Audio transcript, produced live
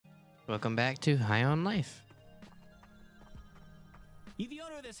Welcome back to High on Life. You the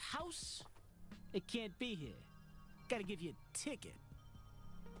owner of this house? It can't be here. Gotta give you a ticket.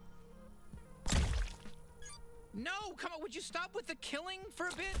 No, come on, would you stop with the killing for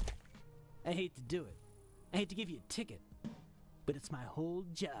a bit? I hate to do it. I hate to give you a ticket. But it's my whole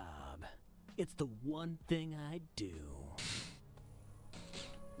job. It's the one thing I do.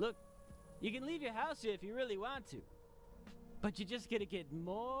 Look, you can leave your house here if you really want to. But you're just gonna get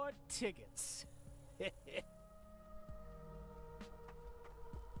more tickets.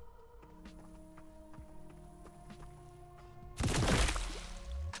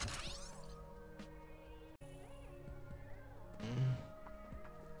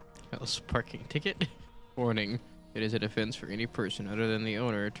 House parking ticket. Warning. It is an offense for any person other than the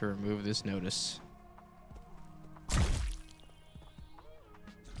owner to remove this notice.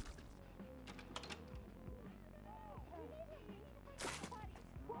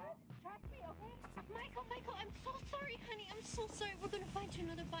 Michael, I'm so sorry, honey. I'm so sorry. We're gonna find you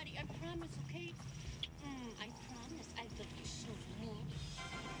another body. I promise, okay? I promise. I love you so much.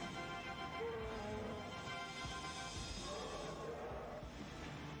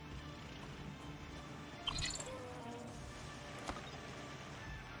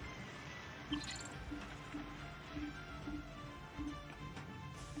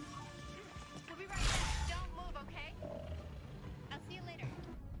 We'll be right back. Don't move, okay? I'll see you later.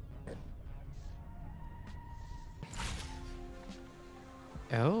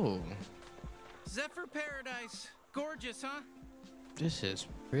 Oh, Zephyr Paradise. Gorgeous, huh? this is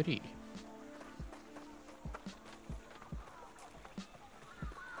pretty.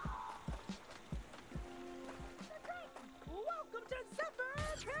 Welcome to Zephyr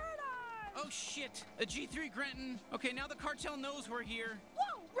Paradise! Oh shit, a G3 Grenton. Okay, now the cartel knows we're here.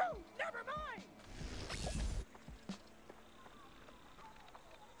 Whoa, rude! Never mind!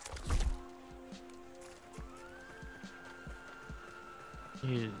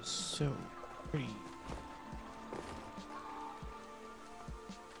 It is so pretty.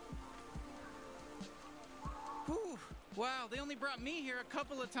 Whew. Wow, they only brought me here a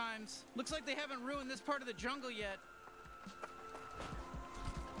couple of times. Looks like they haven't ruined this part of the jungle yet.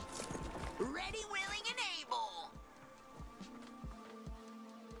 Ready, willing, and able.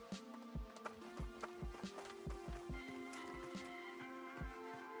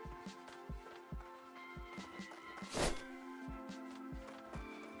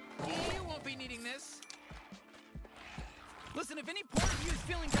 You won't be needing this. Listen, if any part of you is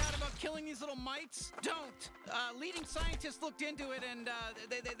feeling bad about killing these little mites, don't. Leading scientists looked into it, and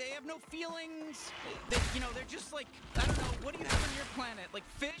they have no feelings. They're just like, I don't know, what do you have on your planet? Like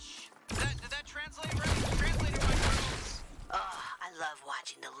fish? Did that translate right? Translated by girls. Oh, I love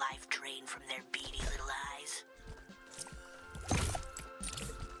watching the life drain from their beady little eyes.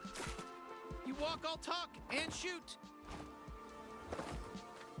 You walk, I'll talk, and shoot.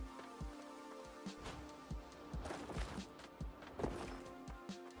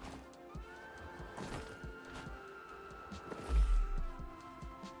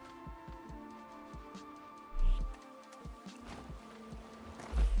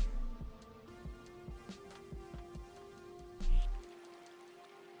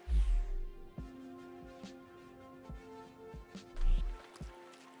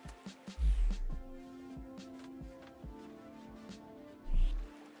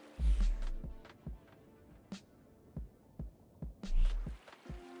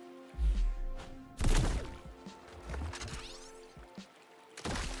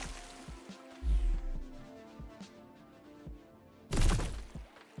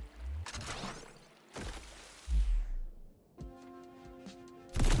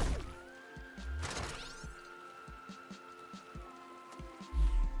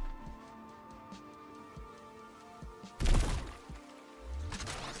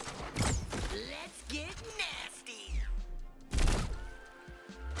 Let's get nasty.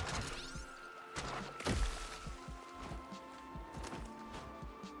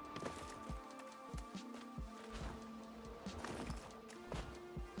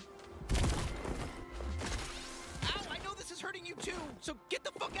 Ow, I know this is hurting you too, so get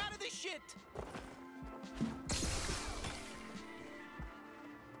the fuck out of this shit!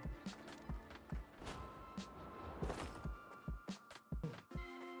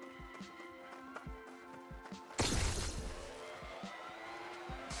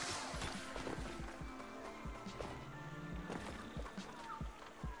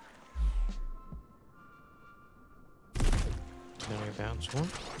 Can I bounce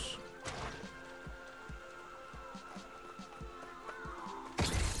once?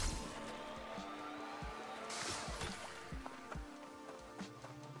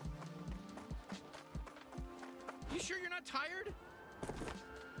 sure you're not tired?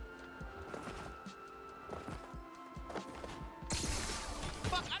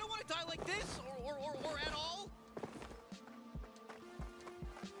 Fuck, I don't want to die like this, or at all.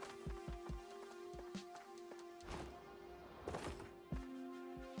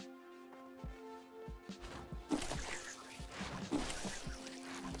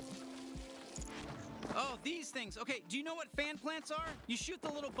 Oh, these things. Okay, do you know what fan plants are? You shoot the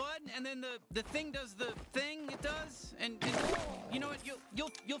little bud, and then the thing does the thing it does, and you know what?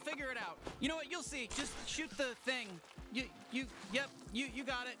 You'll figure it out. You know what? You'll see. Just shoot the thing. You got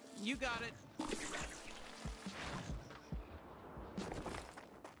it. You got it.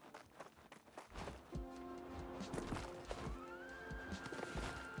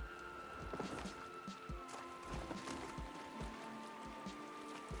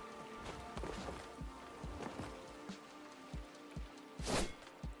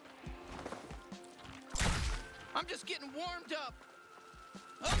 I'm just getting warmed up.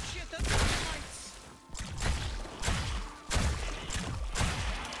 Oh shit, that's the lights.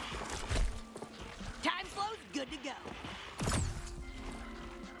 Time flow's good to go.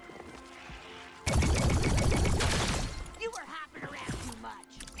 You were hopping around too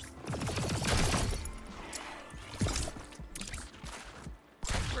much.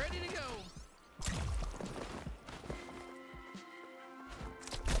 Ready to go.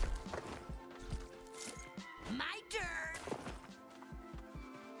 My turn.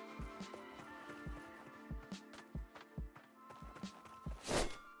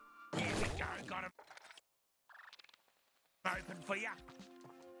 Here we go. Got him open for ya.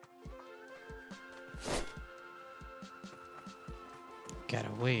 Get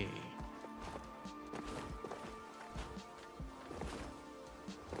away.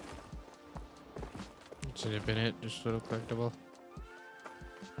 Should have been it, just a little collectible.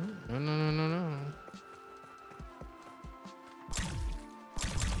 Oh, no.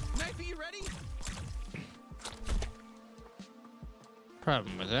 Knife, are you ready?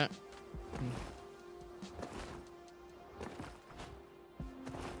 Problem with that.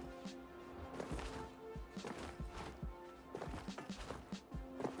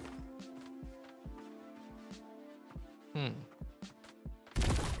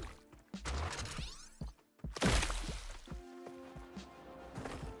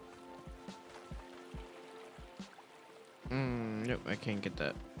 Yep, I can't get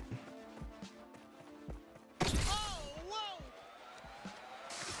that. Oh, whoa!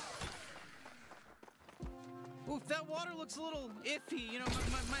 Oof, that water looks a little iffy. You know,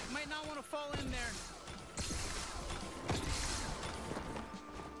 might not want to fall in there.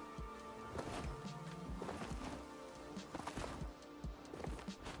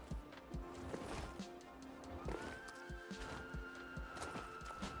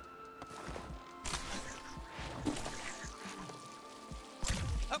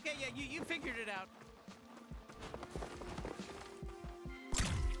 Okay, yeah, you figured it out.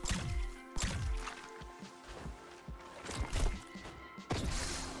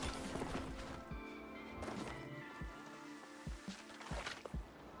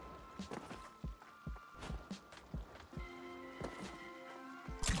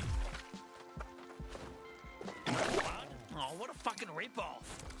 Oh, what a fucking ripoff.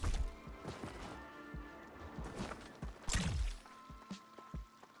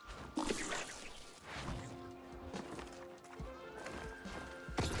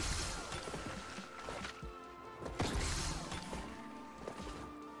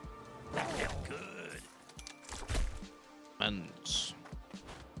 That felt good. Ends.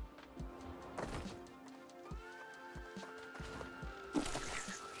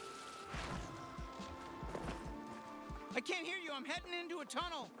 I can't hear you. I'm heading into a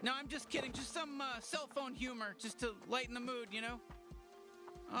tunnel. No, I'm just kidding. Just some cell phone humor, just to lighten the mood, you know.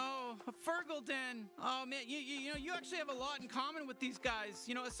 Oh, a Fergal den. Oh man, you know, you actually have a lot in common with these guys.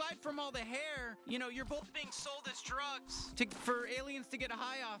 You know, aside from all the hair, you know, you're both being sold as drugs for aliens to get a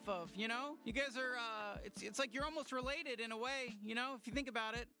high off of. You know, you guys are. It's like you're almost related in a way. You know, if you think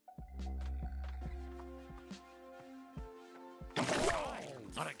about it.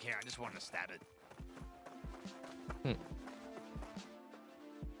 I don't care. I just wanted to stab it.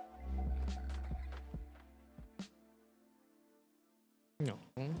 No.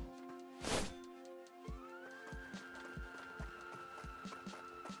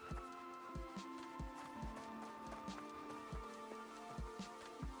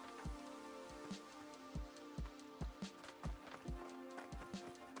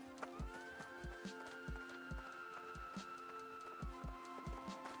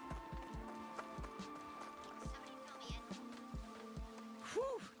 Somebody fill me in.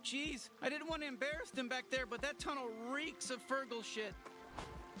 jeez. I didn't want to embarrass them back there, but that tunnel reeks of Fergal shit.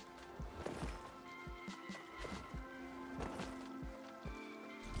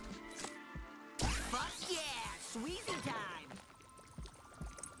 Fuck yeah! Sweezy time!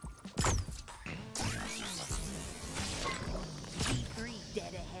 G3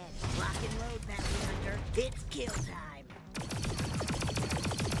 dead ahead. Lock and load, Bounty Hunter. It's kill time.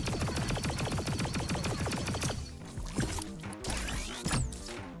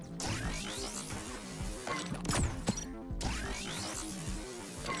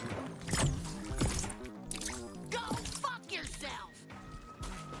 Go fuck yourself!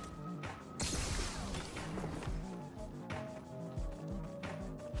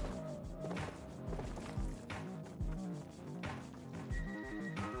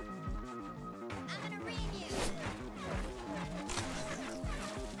 I'm gonna ream you.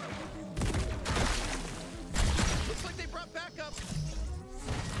 Looks like they brought backup.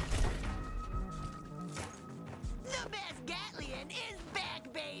 The best Gatlian is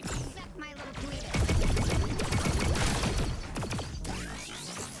back, baby! Suck my little tweeter.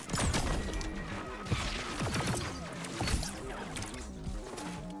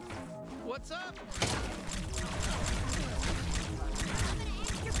 What's up? I'm gonna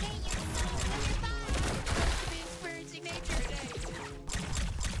extirpate your soul from your body. I'm experiencing nature today.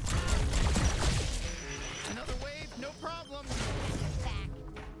 Another wave, no problem. Back.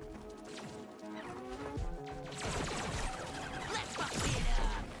 Let's fuck it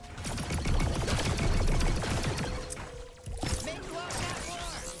up! Make love, not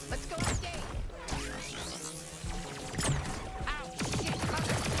war. Let's go on a date. Ow, shit,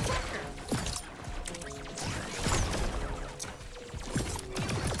 motherfucker.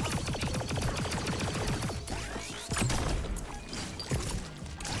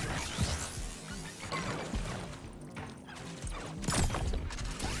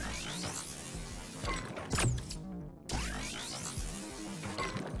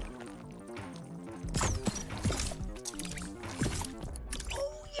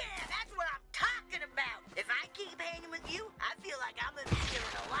 Oh yeah, that's what I'm talking about! If I keep hanging with you, I feel like I'm gonna be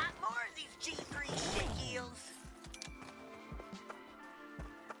killing a lot more of these G3 shit heels.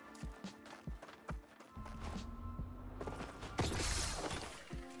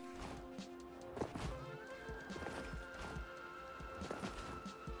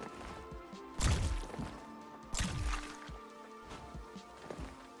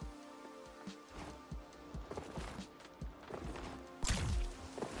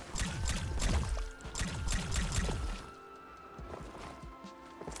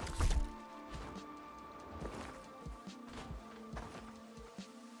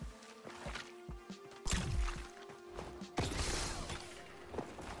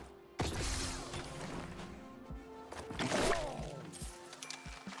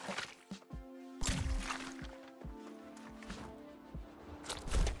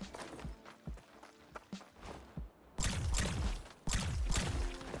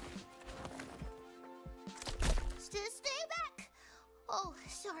 Stay back. Oh,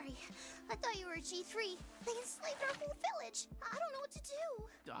 sorry. I thought you were a G3. They enslaved our whole village. I don't know what to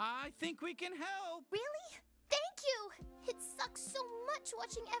do. I think we can help. Really? Thank you. It sucks so much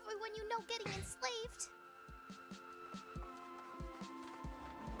watching everyone you know getting enslaved.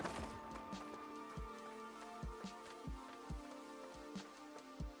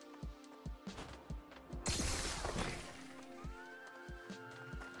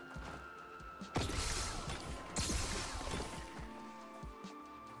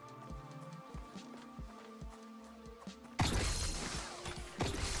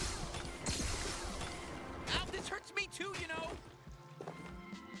 Ow, this hurts me too, you know.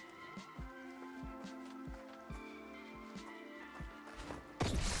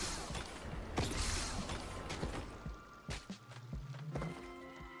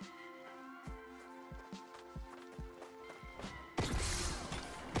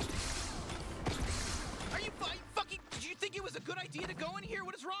 Are you fucking? Did you think it was a good idea to go in here?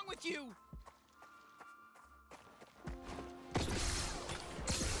 What is wrong with you?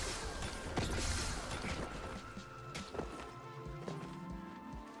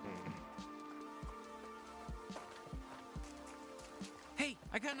 Hey,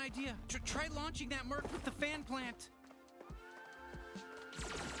 I got an idea. Try launching that Merc with the fan plant.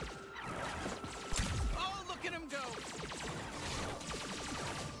 Oh, look at him go.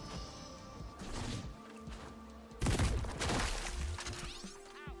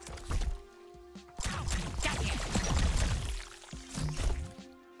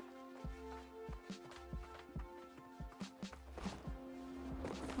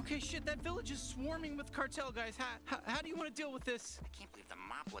 Okay, shit, that village is swarming with cartel guys. How do you want to deal with this? I can't believe the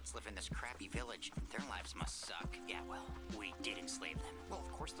mob moplets live in this crappy village. Their lives must suck. Yeah, well, we did enslave them. Well,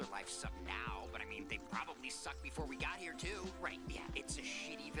 of course their lives suck now, but I mean, they probably sucked before we got here, too. Right, yeah, it's a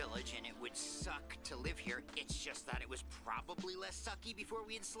shitty village, and it would suck to live here. It's just that it was probably less sucky before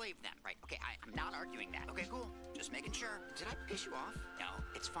we enslaved them. Right, okay, I'm not arguing that. Okay, cool. Just making sure. Did I piss you off? No,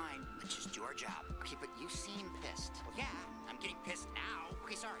 it's fine. Let's just do our job. Okay, but you seem pissed. Well, yeah, I'm getting pissed now.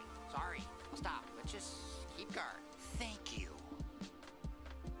 Okay, sorry. Sorry. I'll stop. Let's just keep guard. Thank you.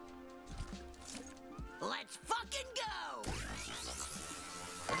 Let's fucking go!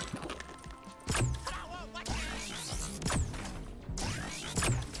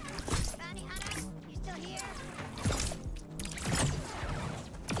 Bounty hunter, you still here?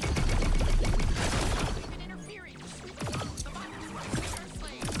 We've been interfering. Just leave it alone. The monsters want to be our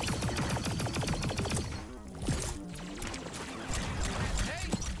slaves. Hey,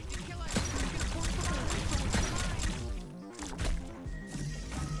 you didn't kill us. You're gonna force the monsters to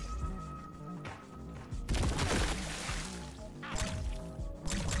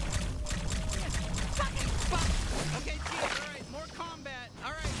fucking fuck! Okay, team, alright, more combat.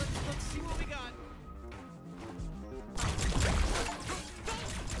 Alright, let's see what we got.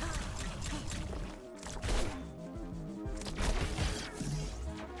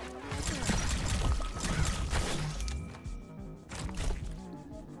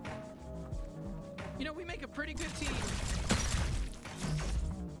 You know, we make a pretty good team.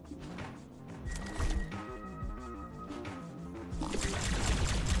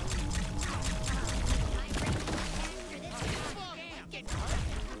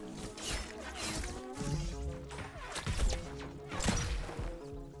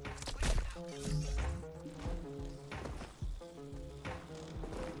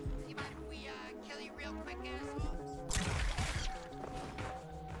 You mind if we, kill you real quick, asshole?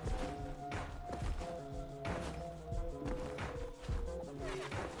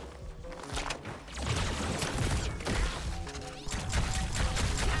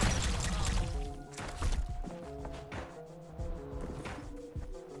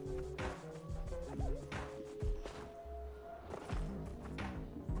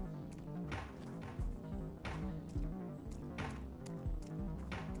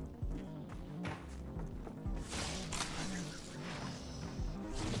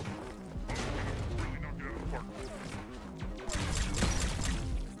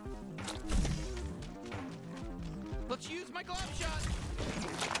 Let's use my glove shot.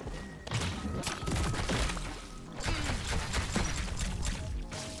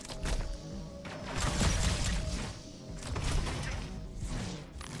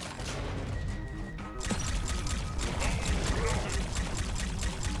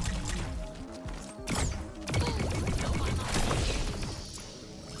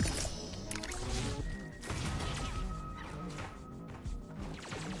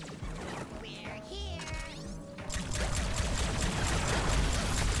 We're here.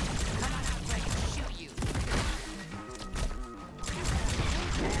 Come on out so I can shoot you.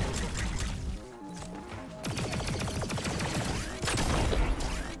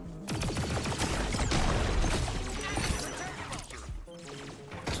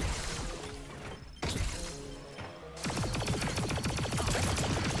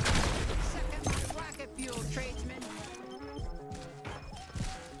 Suck up my rocket fuel, tradesman.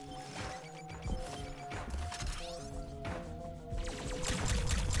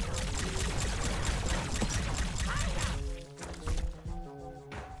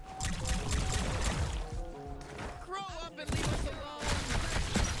 Grow up and leave us alone.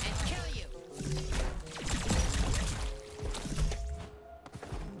 And kill you.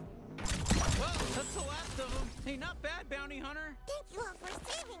 Well, that's the last of them. Hey, not bad, bounty hunter. Thank you all for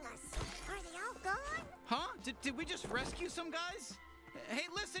saving us. Are they all gone? Huh? Did we just rescue some guys? Hey,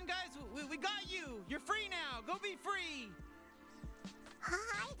 listen, guys, we got you. You're free now. Go be free.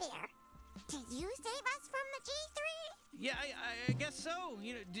 Hi there. Did you save us from the G3? Yeah, I guess so.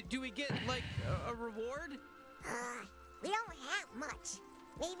 You know, do we get like a reward? We don't have much.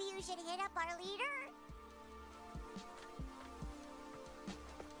 Maybe you should hit up our leader?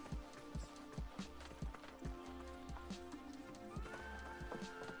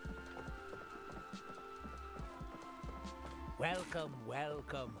 Welcome,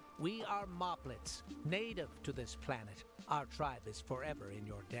 welcome. We are Moplets, native to this planet. Our tribe is forever in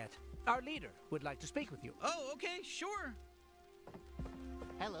your debt. Our leader would like to speak with you. Oh, okay, sure.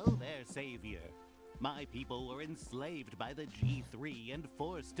 Hello there, Savior. My people were enslaved by the G3 and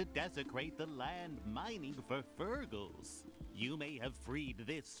forced to desecrate the land mining for Fergals. You may have freed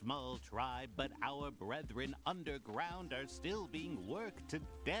this small tribe, but our brethren underground are still being worked to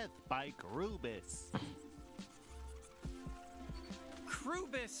death by Krubis.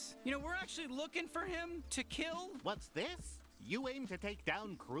 Krubis. You know, we're actually looking for him to kill. What's this? You aim to take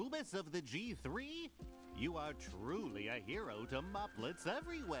down Krubis of the G3? You are truly a hero to moplets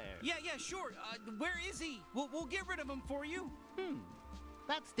everywhere. Yeah, sure. Where is he? We'll get rid of him for you.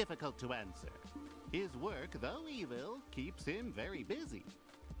 That's difficult to answer. His work, though evil, keeps him very busy.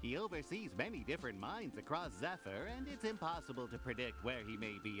 He oversees many different mines across Zephyr, and it's impossible to predict where he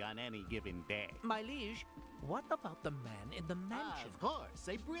may be on any given day. My liege, what about the man in the mansion? Of course,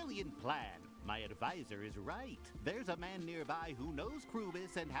 a brilliant plan. My advisor is right. There's a man nearby who knows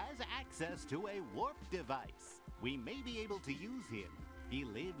Krubis and has access to a warp device. We may be able to use him. He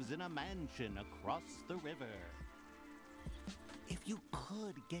lives in a mansion across the river. If you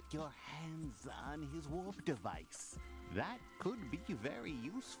could get your hands on his warp device, that could be very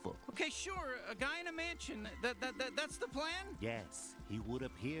useful. Okay, sure. A guy in a mansion. That's the plan? Yes, he would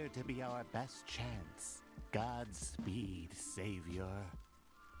appear to be our best chance. Godspeed, Savior.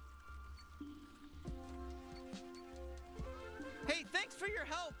 Hey, thanks for your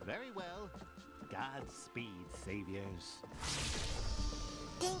help. Very well. Godspeed, Saviors.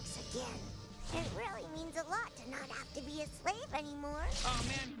 Thanks again. It really means a lot to not have to be a slave anymore. Oh,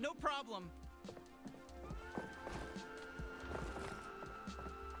 man, no problem.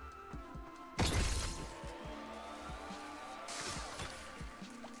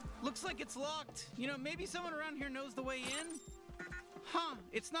 Looks like it's locked. You know, maybe someone around here knows the way in? Huh,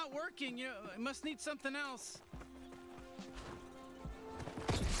 it's not working. You know, it must need something else.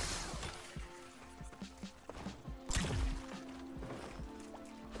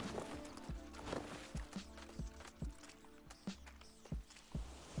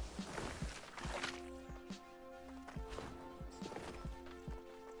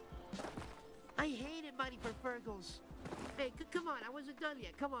 I hate it, Mighty for Fergles. Hey, come on, I wasn't done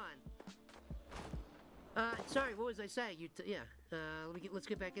yet. Come on. Sorry, what was I saying? Let's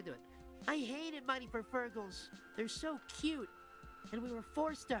get back into it. I hate it, Mighty for Fergles. They're so cute, and we were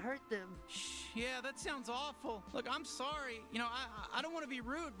forced to hurt them. Shh, yeah, that sounds awful. Look, I'm sorry. You know, I don't want to be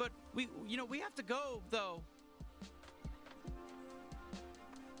rude, but we have to go, though.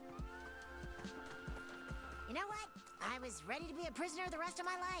 You know what? I was ready to be a prisoner the rest of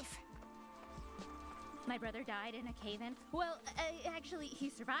my life. My brother died in a cave-in. Well, actually, he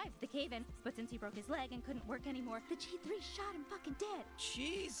survived the cave-in, but since he broke his leg and couldn't work anymore, the G3 shot him fucking dead.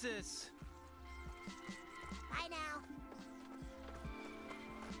 Jesus. Bye now.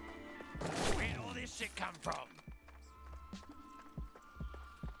 Where'd all this shit come from?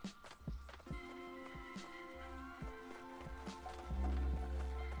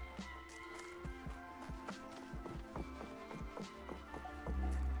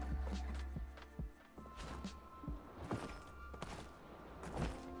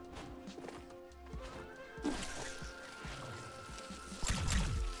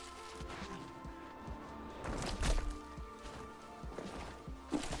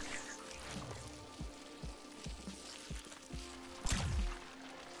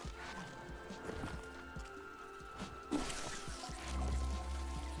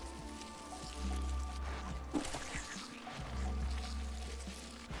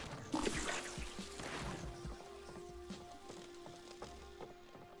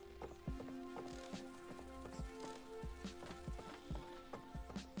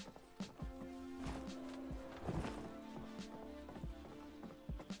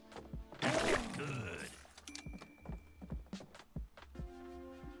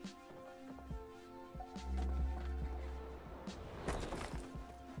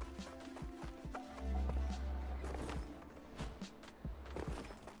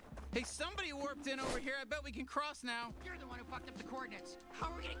 Hey, somebody warped in over here. I bet we can cross now. You're the one who fucked up the coordinates.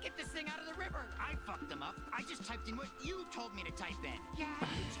 How are we gonna get this thing out of the river? I fucked them up. I just typed in what you told me to type in. Yeah,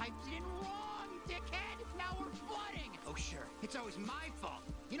 you typed it in wrong, dickhead. Now we're flooding. Oh, sure. It's always my fault.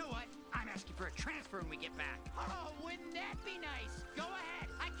 You know what? I'm asking for a transfer when we get back. Oh, wouldn't that be nice? Go ahead.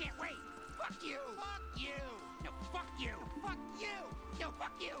 I can't wait. Fuck you. Fuck you. No, fuck you. Fuck you. No,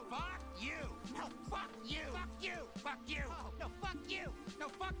 fuck you. Fuck you. No, fuck you. Fuck you. Fuck you. Oh, no, fuck you. No,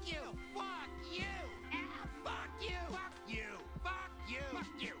 fuck you. Fuck you. Ah, fuck you. Fuck you. Fuck you.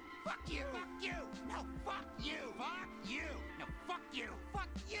 Fuck you. Fuck you. Fuck you. No, fuck you. Fuck you. No, fuck you. Fuck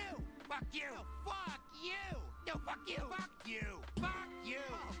you. Fuck you. No, fuck you. No, fuck you. Fuck you. Fuck you.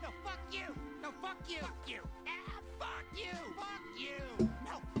 Oh, no, fuck you. No, fuck you. Fuck you. Ah, fuck you. Fuck you.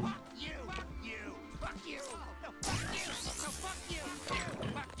 No, fuck you. Fuck you. Fuck you. Oh, no, fuck you. No, fuck you.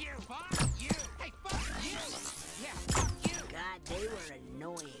 Fuck you. Fuck you. Hey, fuck you. Yeah, fuck you. God, they were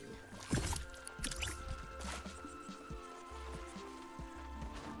annoying.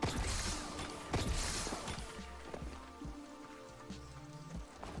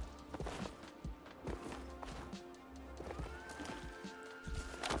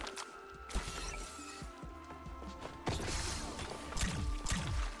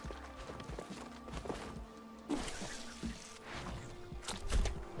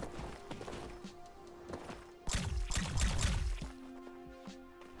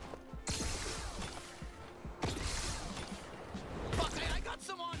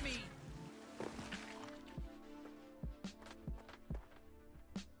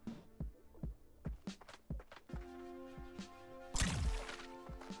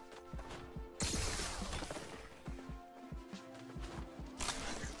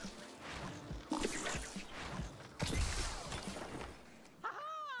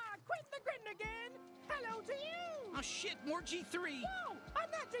 Oh shit, more G3. Whoa!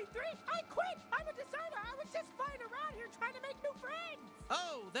 I'm not G3! I quit! I'm a designer! I was just flying around here trying to make new friends!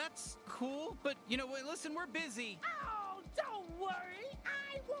 Oh, that's cool, but you know what, listen, we're busy. Oh, don't worry!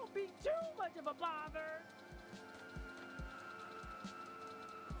 I won't be too much of a bother!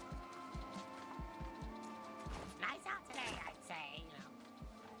 Nice out today, I'd say, you know.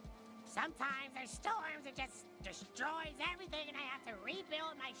 Sometimes there's storms that just destroys everything and I have to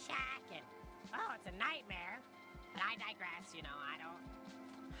rebuild my shack and, oh, it's a nightmare. But I digress, you know, I don't...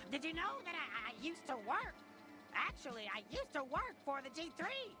 Did you know that I used to work? Actually, I used to work for the G3.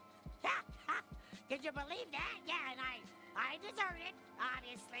 Yeah, could you believe that? Yeah, and I deserted,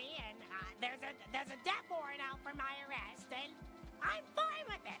 obviously, and there's a death warrant out for my arrest, and I'm fine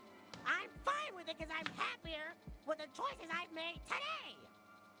with it. I'm fine with it because I'm happier with the choices I've made today.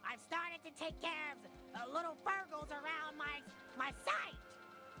 I've started to take care of little Fergles around my site.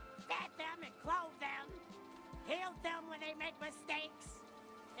 Fed them and clothed them. Healed them when they make mistakes.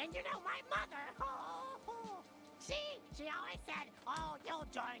 And you know, my mother, she always said, oh, you'll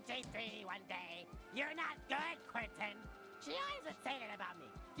join J3 one day. You're not good, Quentin. She always would say that about me.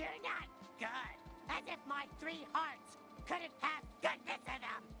 You're not good. As if my 3 hearts couldn't have goodness in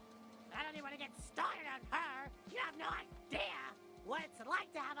them. I don't even want to get started on her. You have no idea what it's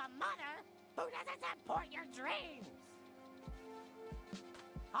like to have a mother who doesn't support your dreams.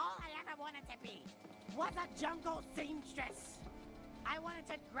 All I ever wanted to be was a jungle seamstress. I wanted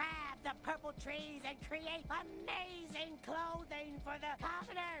to grab the purple trees and create amazing clothing for the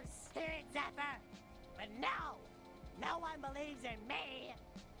commoners here in Zephyr. But no one believes in me.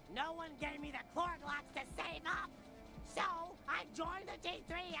 No one gave me the Chlorglocks to save up. So I joined the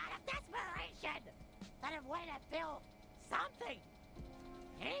G3 out of desperation. Out of way to feel something.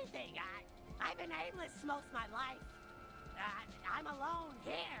 Anything. I've been aimless most of my life. I'm alone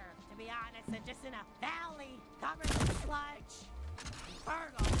here, to be honest, and just in a valley covered with sludge.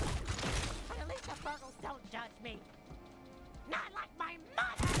 Fergles. But at least the Fergles don't judge me. Not like my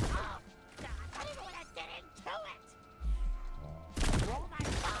mother! Oh, God, I don't even want to get into it! Rolled my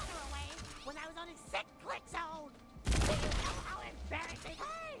father away when I was on his sick click zone! Do you know how embarrassing?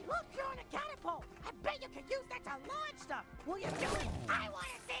 Hey, look, you're on a catapult! I bet you could use that to launch stuff! Will you do it? I want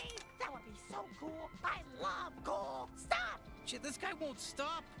to see! That would be so cool! I love cool! Stop! Shit, this guy won't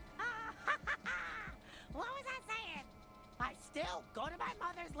stop. What was I saying? I still go to my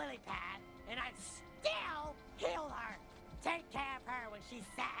mother's lily pad, and I still heal her, take care of her when she's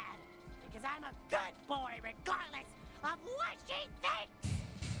sad, because I'm a good boy regardless of what she thinks,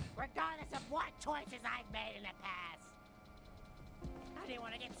 regardless of what choices I've made in the past. I didn't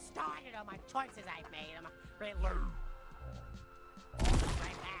want to get started on my choices I've made. I'm really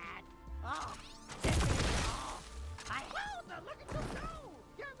my bad. Oh, Wowza, look at you go!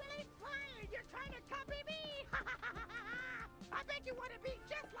 You're really flying! You're trying to copy me! I bet you want to be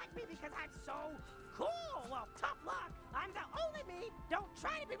just like me because I'm so cool! Well, tough luck! I'm the only me! Don't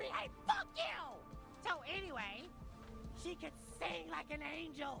try to be me! Hey, fuck you! So anyway, she could sing like an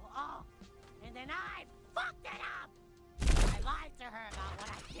angel. Oh, and then I fucked it up! I lied to her about what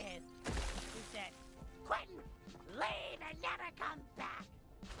I did. She said, Quentin, leave and never come back!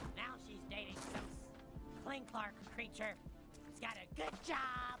 Now she's dating some Clark creature. He's got a good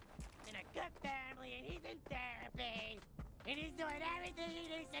job and a good family, and he's in therapy, and he's doing everything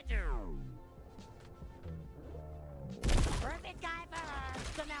he needs to do. Perfect guy for her,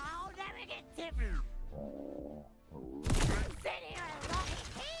 so now I'll never get tipped. Sit here and look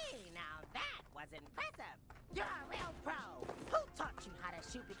at me. Now that was impressive. You're a real pro. Who taught you how to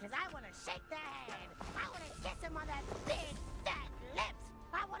shoot? Because I want to shake their hand. I want to kiss him on that big, fat lips.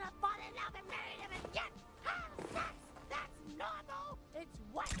 I want to fall in love and marry him and get have sex. That's normal. It's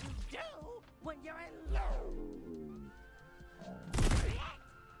what you do when you're in love.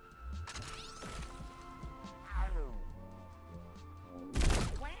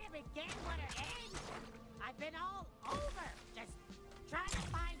 Where to begin, where to end? I've been all over, just trying to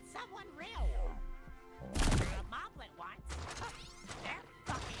find someone real. A moblet once. They're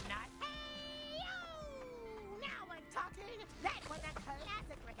fucking nuts. Hey, yo! Now we're talking. That was a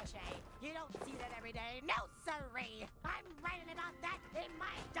classic ricochet. You don't see that every day. No, sirree. I'm writing about that in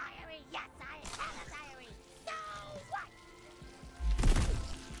my diary. Yes, I have a diary. So what?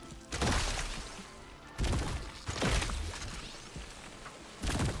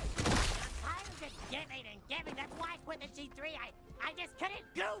 I'm just giving and giving. That's why I quit the G3. I just couldn't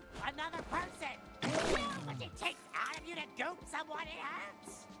goop another person. You know how much it takes out of you to goop someone it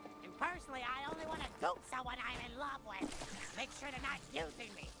hurts? And personally, I only want to goop someone I'm in love with. Make sure they're not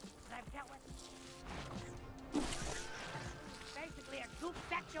using me. I've dealt with basically a goop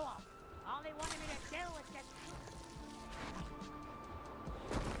sexual. All they wanted me to do was just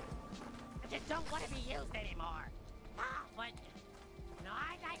I just don't want to be used anymore. Ah, but,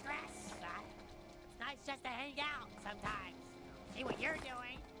 I digress. It's nice just to hang out sometimes. See what you're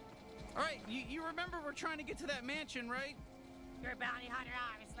doing. All right, you remember we're trying to get to that mansion, right? You're a bounty hunter,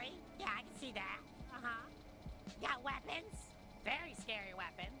 obviously. Yeah, I can see that. Uh-huh. Got weapons. Very scary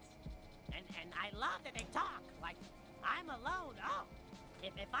weapons. And I love that they talk. Like, I'm alone. Oh,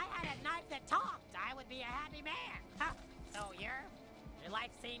 if I had a knife that talked, I would be a happy man. Huh. So your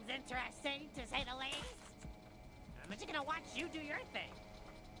life seems interesting, to say the least. I'm just gonna watch you do your thing.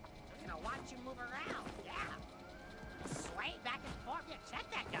 I'm gonna watch you move around. Yeah. Sway back and forth. Yeah, check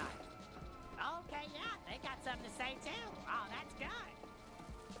that guy. Okay, yeah, they got something to say too. Oh, that's good.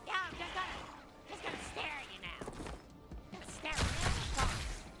 Yeah, I'm just gonna stare at you now. I'm gonna stare really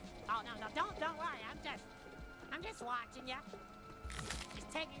close. Oh no, don't worry. I'm just watching you. Just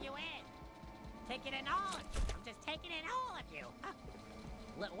taking you in. Taking in all of you. I'm just taking in all of you. Huh.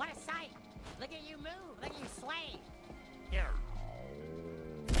 Look, what a sight. Look at you move. Look at you sway. Here.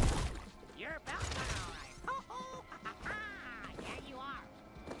 You're about to, all right. Ho ho! Ha ha ha! Yeah, you are.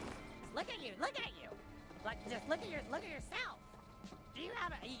 Look at you! Look at you! Like, just look at yourself. Do you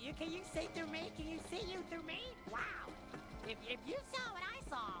have a? Can you see through me? Can you see you through me? Wow! If you saw what I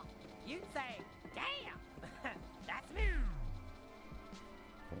saw, you'd say, "Damn, that's me."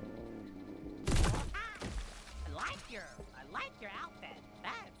 I like your outfit.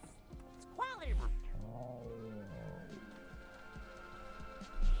 It's quality.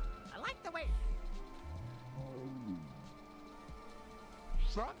 I like the way.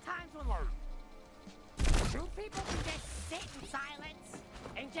 Sometimes when two people can just sit in silence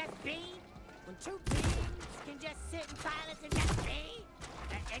and just be, when two beings can just sit in silence and just be,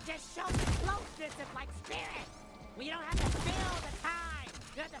 it just shows the closeness of like spirit. When you don't have to fill the time,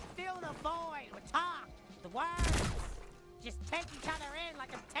 you have to fill the void with talk, the words. Just take each other in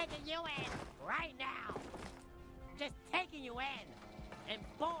like I'm taking you in right now. Just taking you in, and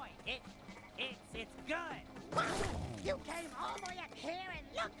boy, it's good. Wow. You came all the way up here and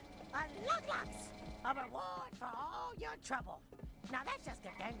look, a reward for all your trouble. Now that's just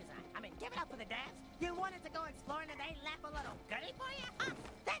good game design. I mean, give it up for the devs. You wanted to go exploring and they left a little goodie for you? Huh?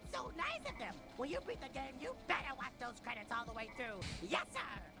 That's so nice of them. When you beat the game, you better watch those credits all the way through. Yes, sir.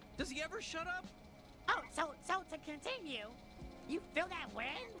 Does he ever shut up? Oh, so to continue, you feel that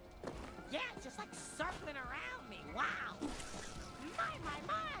wind? Yeah, it's just like circling around me. Wow.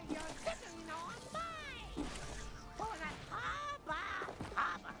 My, you're zipping on mine. Oh, that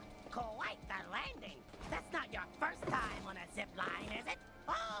hubba. Quite the landing. That's not your first time on a zip line, is it?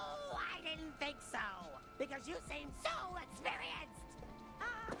 Oh, I didn't think so. Because you seem so experienced.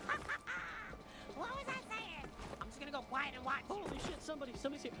 What was I saying? I'm just gonna go quiet and watch. Holy shit, somebody's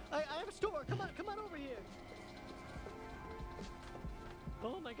here. I have a store. Come on over here.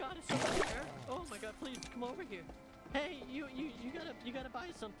 Oh my god, is someone there? Oh my god, please come over here. Hey, you gotta buy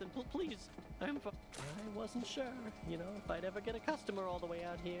something, please. I wasn't sure, if I'd ever get a customer all the way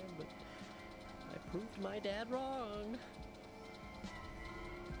out here, but I proved my dad wrong.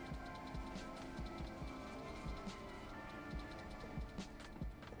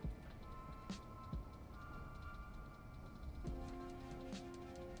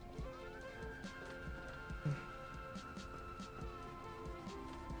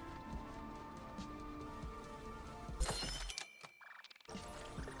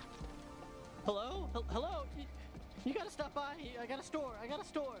 Hello? You gotta stop by. I got a store.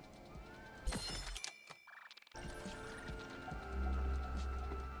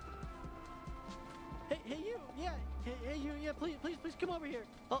 Hey you. Yeah. Hey you. Yeah, please come over here.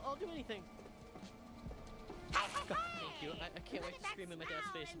 I'll do anything. Hey, God, thank you. I can't wait to scream in my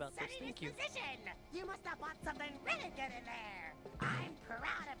dad's face about this. Thank you. You must have bought something really good in there. I'm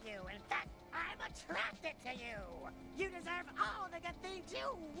proud of you. In fact, I'm attracted to you. You deserve all the good things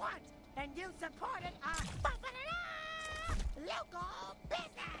you want. And you supported our local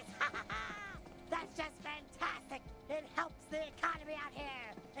business. That's just fantastic. It helps the economy out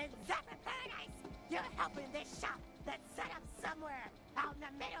here in Zephyr Paradise. You're helping this shop that's set up somewhere out in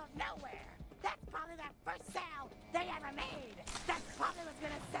the middle of nowhere. That's probably their first sale they ever made. That's probably what's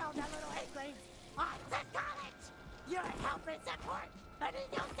gonna sell their little inklings off to college. You're helping support a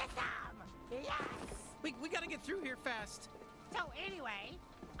new system. Yes. We gotta get through here fast. So anyway,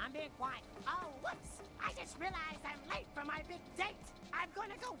 I'm being quiet. Oh, whoops. I just realized I'm late for my big date. I'm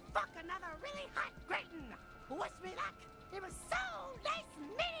gonna go fuck another really hot Grayton. Wish me luck. It was so nice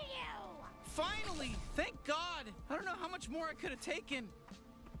meeting you. Finally! Thank God! I don't know how much more I could have taken.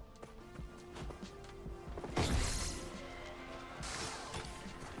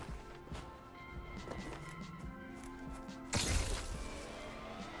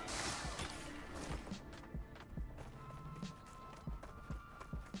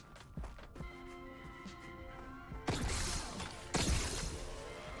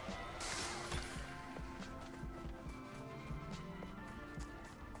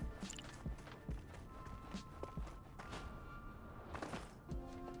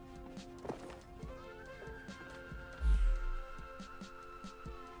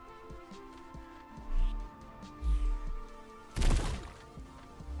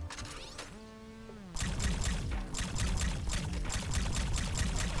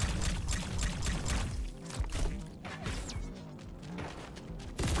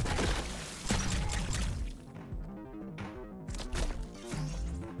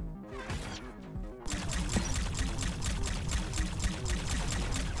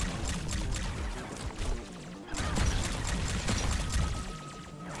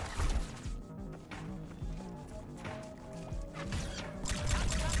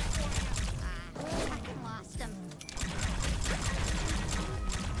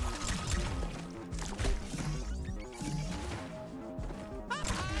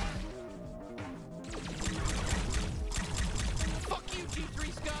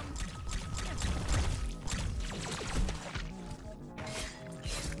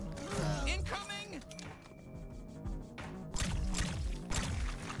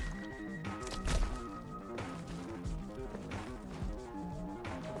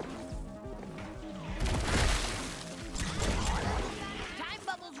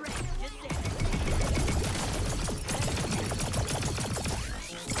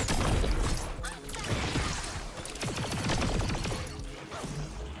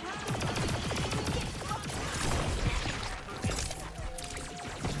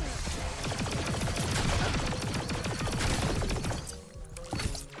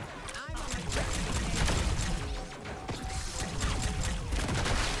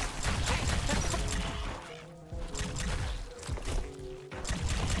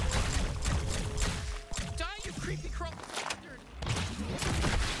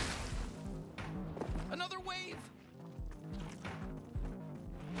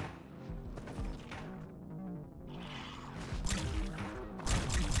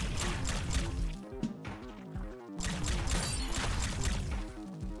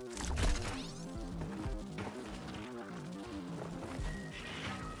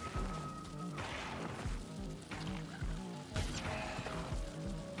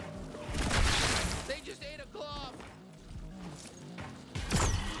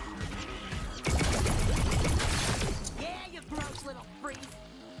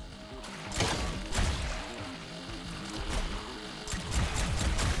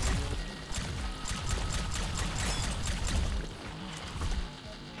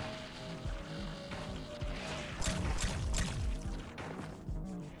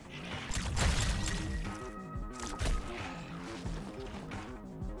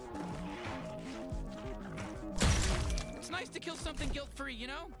 kill something guilt-free, you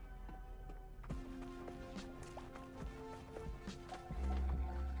know?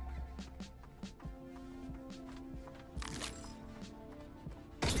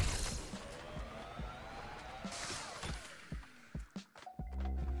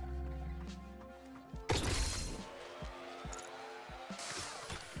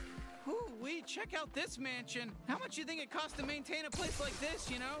 Ooh-wee, check out this mansion. How much you think it costs to maintain a place like this,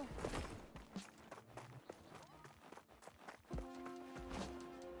 you know?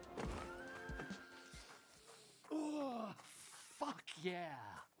 Oh, fuck yeah.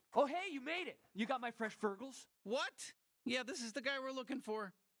 Oh, hey, you made it. You got my fresh Fergles? What? Yeah, this is the guy we're looking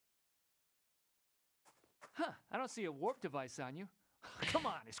for. Huh, I don't see a warp device on you. Come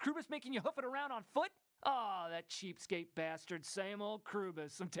on, is Krubus making you hoof it around on foot? Oh, that cheapskate bastard. Same old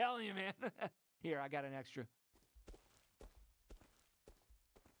Krubus. I'm telling you, man. Here, I got an extra.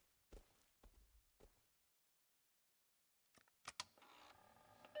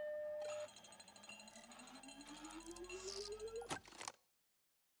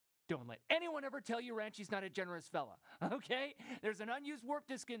 Don't let anyone ever tell you Ranchi's not a generous fella, okay? There's an unused warp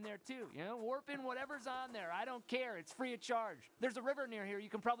disk in there, too. You know, warp in whatever's on there. I don't care. It's free of charge. There's a river near here. You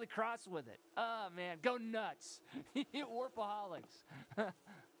can probably cross with it. Oh, man, go nuts. Warpaholics.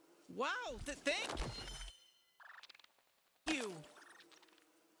 Wow, thank you.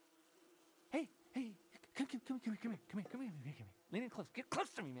 Hey, come here. Lean in close. Get close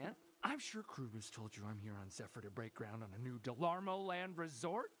to me, man. I'm sure Krubus told you I'm here on Zephyr to break ground on a new Delarmo Land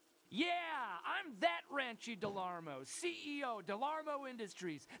resort. Yeah, I'm that Ranchi Delarmo, CEO, Delarmo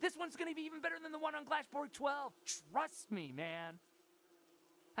Industries. This one's gonna be even better than the one on Glashborg 12. Trust me, man.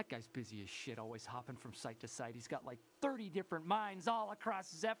 That guy's busy as shit, always hopping from site to site. He's got like 30 different mines all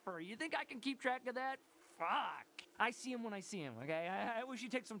across Zephyr. You think I can keep track of that? Fuck. I see him when I see him, okay? I wish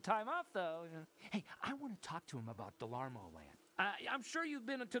he'd take some time off, though. Hey, I want to talk to him about Delarmo Land. I'm sure you've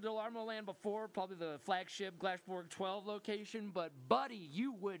been to Delarmo Land before, probably the flagship Glashborg 12 location, but buddy,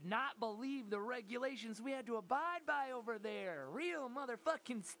 you would not believe the regulations we had to abide by over there. Real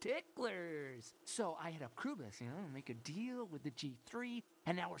motherfucking sticklers. So I hit up Krubus, make a deal with the G3,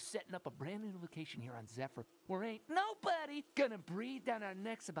 and now we're setting up a brand new location here on Zephyr where ain't nobody gonna breathe down our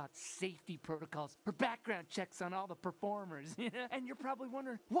necks about safety protocols or background checks on all the performers. And you're probably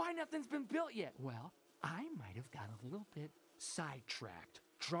wondering why nothing's been built yet. Well, I might have got a little bit sidetracked.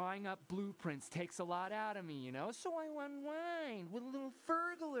 Drawing up blueprints takes a lot out of me, so I unwind with a little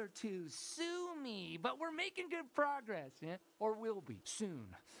Fergal or two. Sue me, but we're making good progress, or will be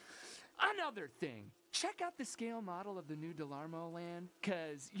soon. Another thing, check out the scale model of the new Delarmo Land,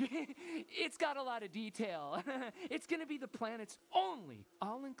 cause it's got a lot of detail. It's gonna be the planet's only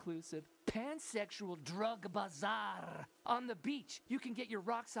all-inclusive pansexual drug bazaar. On the beach, you can get your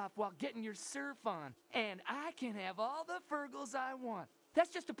rocks off while getting your surf on, and I can have all the Fergles I want. That's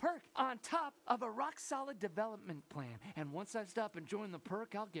just a perk on top of a rock-solid development plan. And once I stop enjoying the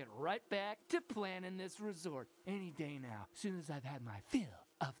perk, I'll get right back to planning this resort any day now, soon as I've had my fill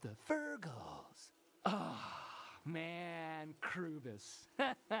of the Fergles. Oh, man, Krubus.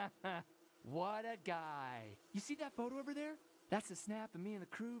 What a guy. You see that photo over there? That's a snap of me and the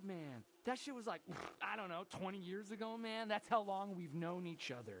crew, man. That shit was like, I don't know, 20 years ago, man. That's how long we've known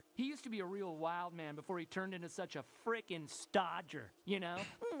each other. He used to be a real wild man before he turned into such a frickin' stodger,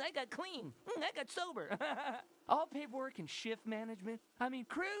 I got clean. I got sober. All paperwork and shift management. I mean,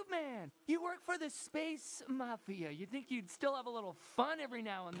 crew, man, you work for the space mafia. You'd think you'd still have a little fun every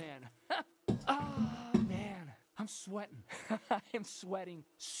now and then. Oh, man. I'm sweating. I am sweating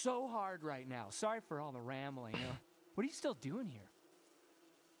so hard right now. Sorry for all the rambling. What are you still doing here?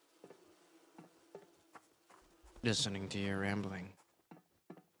 Listening to your rambling.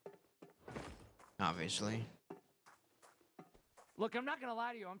 Obviously. Look, I'm not gonna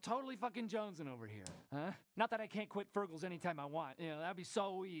lie to you. I'm totally fucking jonesing over here. Huh? Not that I can't quit Fergles anytime I want. That'd be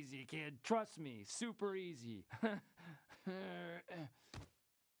so easy, kid. Trust me. Super easy.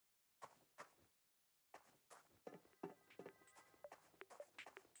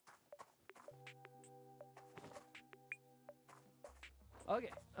 Okay,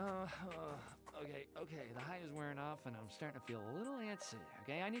 okay, the high is wearing off and I'm starting to feel a little antsy,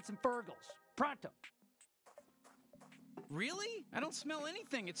 okay? I need some Fergles. Pronto! Really? I don't smell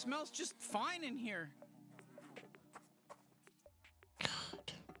anything. It smells just fine in here.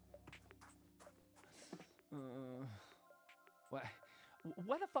 What?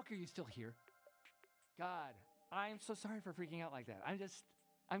 Why the fuck are you still here? God, I'm so sorry for freaking out like that.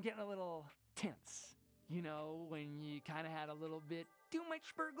 I'm getting a little tense. When you kind of had a little bit too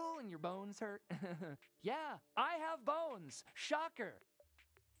much Fergal and your bones hurt? Yeah, I have bones. Shocker.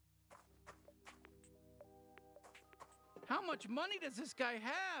 How much money does this guy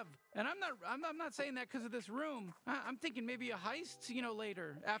have? And I'm not saying that because of this room. I'm thinking maybe a heist, you know,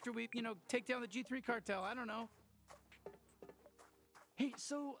 later after we, you know, take down the G3 cartel. I don't know. Hey,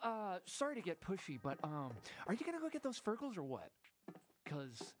 so, sorry to get pushy, but, are you gonna go get those Fergles or what?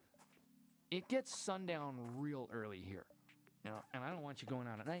 Because it gets sundown real early here, you know, and I don't want you going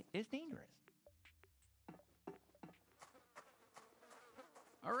out at night. It's dangerous.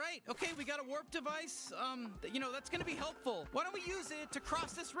 All right, okay, we got a warp device. You know, that's gonna be helpful. Why don't we use it to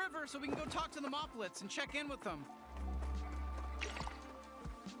cross this river so we can go talk to the Moplets and check in with them?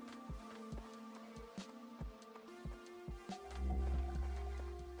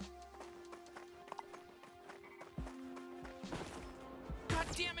 God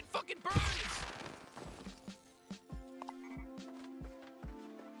damn it, fucking burns!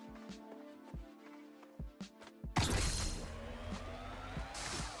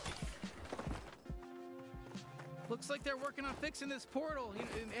 Looks like they're working on fixing this portal.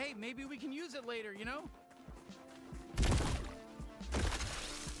 Hey, maybe we can use it later, you know?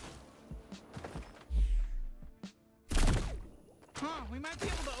 Huh, we might be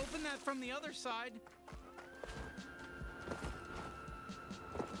able to open that from the other side.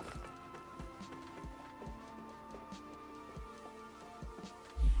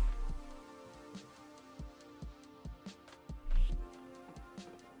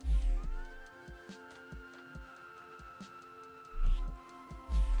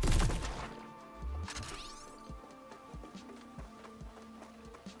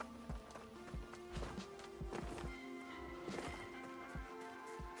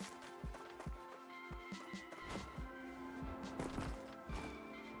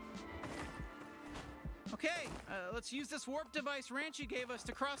 Okay, let's use this warp device Ranchi gave us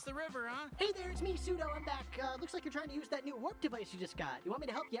to cross the river, huh? Hey there, it's me, Pseudo. I'm back. Looks like you're trying to use that new warp device you just got. You want me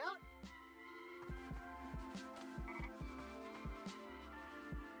to help you out?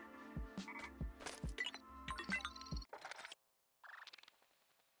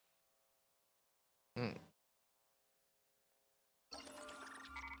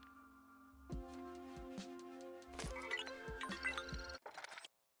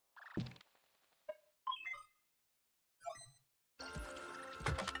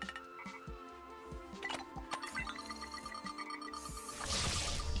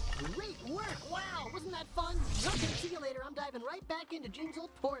 Great work! Wow, wasn't that fun? Okay, see you later. I'm diving right back into Gene's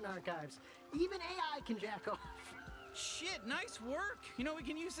old porn archives. Even AI can jack off. Shit, nice work! You know, we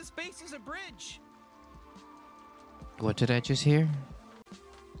can use this space as a bridge. What did I just hear?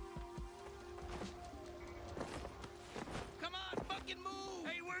 Come on, fucking move!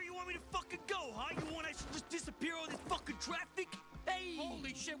 Hey, where you want me to fucking go, huh? You want I should just disappear all this fucking traffic? Hey!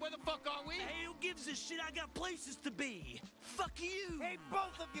 Holy shit, where the fuck are we? Hey, who gives a shit? I got places to be. Fuck you! Hey,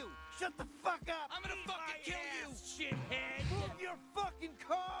 both of you, shut the fuck up! I'm gonna fucking kill you! Shithead! Move your fucking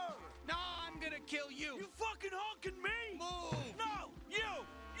car! No, I'm gonna kill you! You fucking honking me? Move! No! You!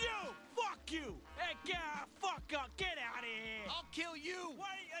 Fuck you! Hey, fuck up! Get out of here! I'll kill you!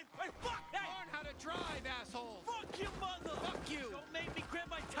 Hey, fuck! Hey! Learn how to drive, asshole! Fuck your mother! Fuck you! Don't make me grab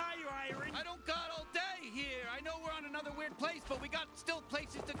my tire iron! I don't got all day here! I know we're on another weird place, but we got still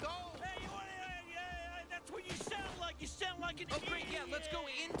places to go! Hey, that's what you sound like! You sound like an Oh, great, yeah, let's go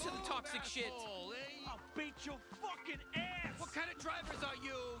into the toxic shit! I'll beat your fucking ass! What kind of drivers are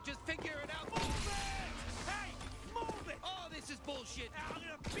you? Just figure it out! Move it! Hey! Move it! Oh, this is bullshit! I'm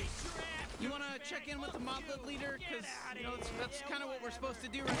gonna beat your ass! You wanna check in with the Moblet leader? Because, you know, that's kind of what we're supposed to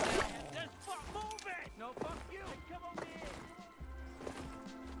do right now. Just move it! No, fuck you! Come over here!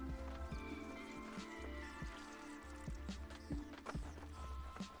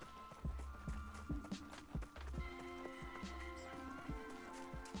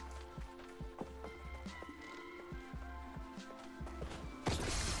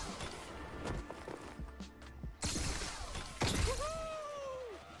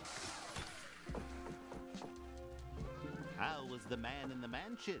 How was the man in the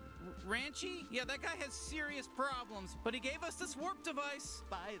mansion? Ranchi? Yeah, that guy has serious problems, but he gave us this warp device.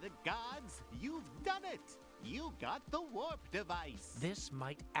 By the gods, you've done it! You got the warp device! This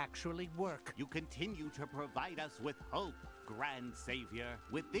might actually work. You continue to provide us with hope, Grand Savior.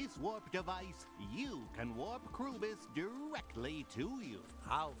 With this warp device, you can warp Krubis directly to you.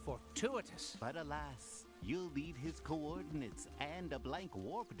 How fortuitous. But alas, you'll need his coordinates and a blank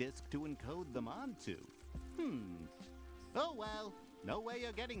warp disk to encode them onto. Oh well, no way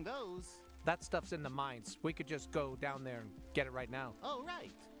you're getting those. That stuff's in the mines. We could just go down there and get it right now. Oh,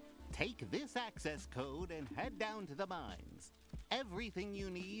 right. Take this access code and head down to the mines. Everything you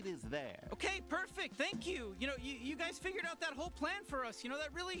need is there. Okay, perfect. Thank you. You know, you guys figured out that whole plan for us. You know,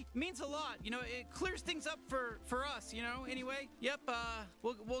 that really means a lot. You know, it clears things up for us, you know? Anyway, yep,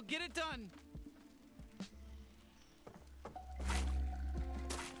 we'll get it done.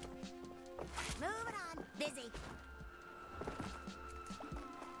 Moving on. Busy.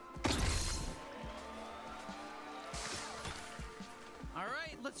 All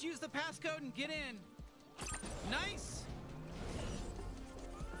right, let's use the passcode and get in. Nice.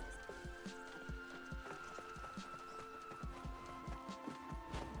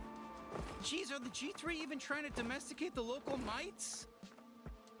 Geez, are the G3 even trying to domesticate the local mites?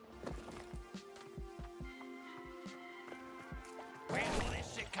 Where will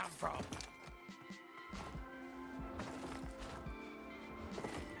this shit come from?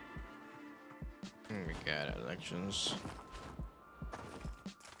 We got elections.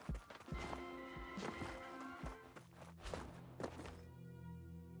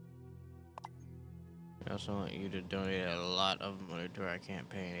 I also want you to donate a lot of money to our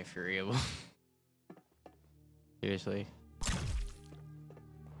campaign if you're able. Seriously.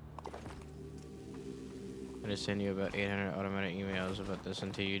 I'm gonna send you about 800 automatic emails about this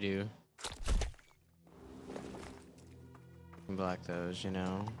until you do. Block those, you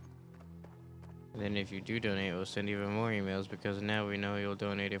know. And then if you do donate, we'll send even more emails because now we know you'll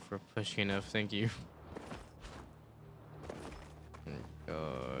donate if we're pushy enough. Thank you. Oh,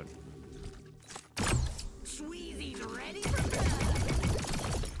 God. Sweezy's ready for bed.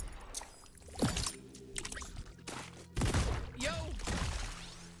 Yo!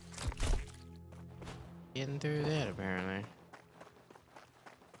 Getting through that, apparently.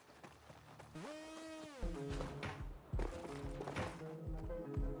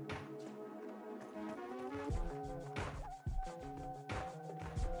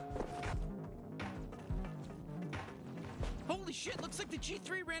 Holy shit, looks like the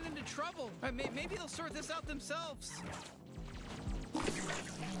G3 ran into trouble. Maybe they'll sort this out themselves.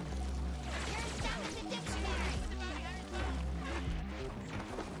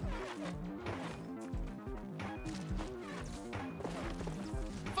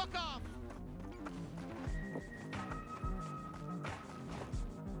 Fuck off!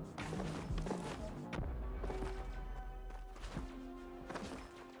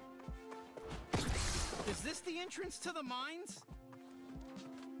 Is this the entrance to the mines?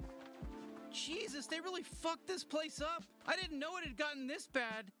 Jesus, they really fucked this place up. I didn't know it had gotten this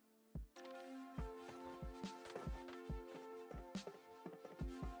bad.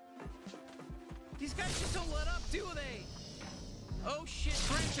 These guys just don't let up, do they? Oh shit,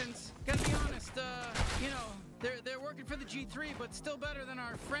 for instance, gotta be honest, you know, they're working for the G3, but still better than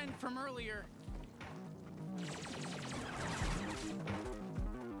our friend from earlier.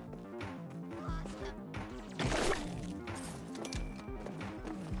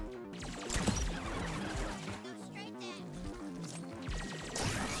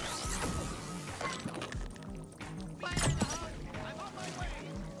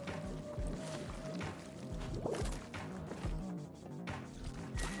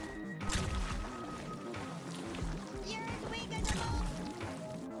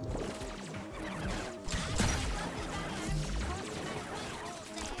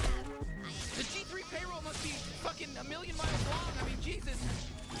 A million miles long. I mean, Jesus.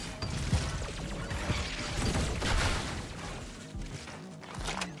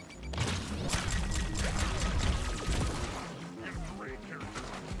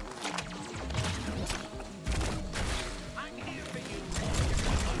 I'm here for you.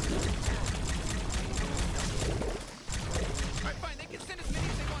 All right, fine. They can send as many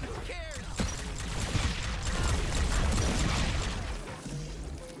as they want. Who cares?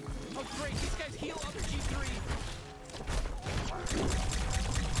 Oh, great. These guys heal other G3.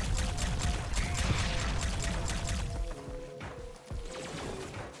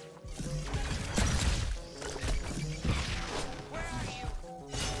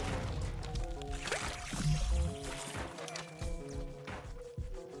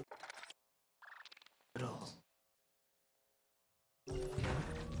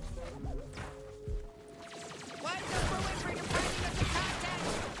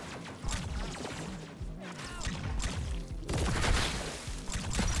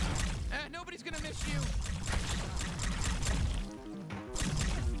 Nobody's gonna miss you.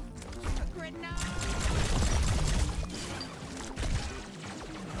 A grenade.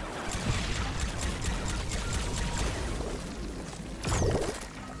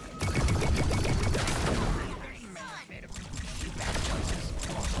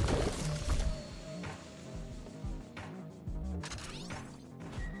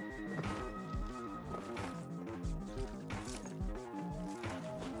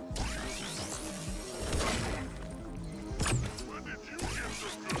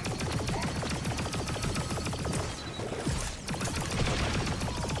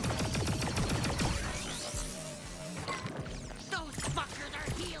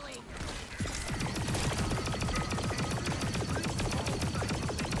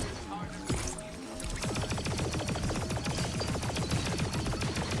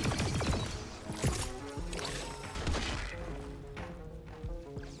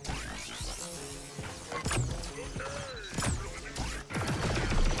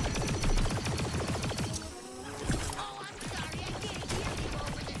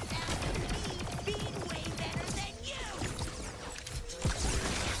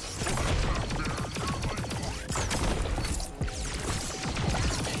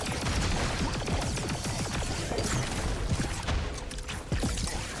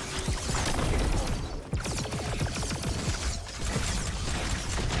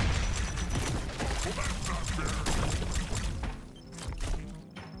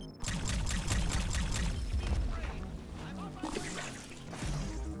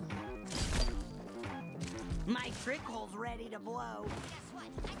 My trick hole's ready to blow. Guess what?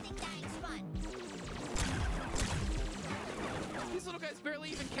 I think dying's fun. These little guys barely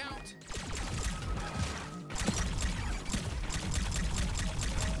even count.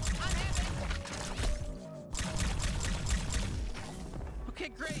 Okay,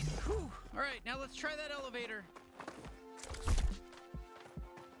 great. Whew. All right, now let's try that elevator.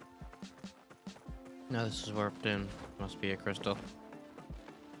 No, this is warped in. Must be a crystal.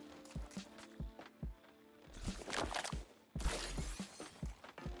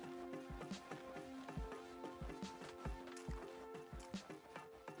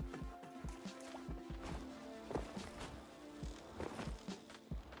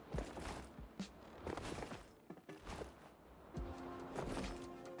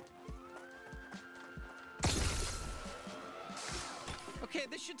 Okay,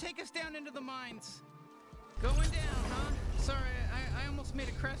 this should take us down into the mines. Going down, huh? Sorry, I almost made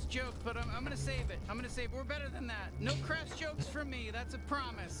a crass joke, but I'm gonna save it. I'm gonna save it. We're better than that. No crass jokes from me, that's a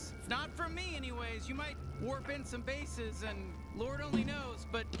promise. Not from me, anyways. You might warp in some bases, and Lord only knows,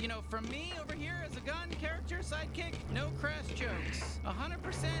 but, you know, from me over here as a gun character, sidekick, no crass jokes.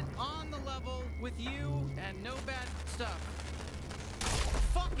 100% on the level with you, and no bad stuff.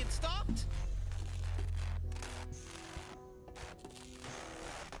 Fuck, it stopped?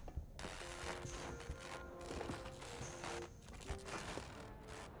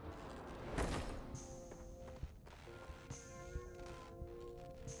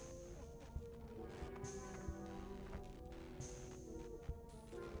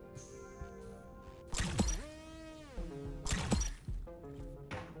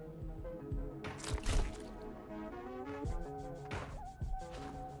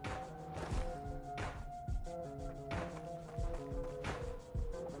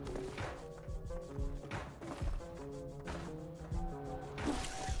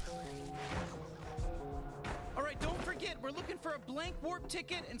 We're looking for a blank warp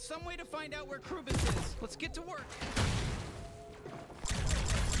ticket and some way to find out where Krubis is. Let's get to work.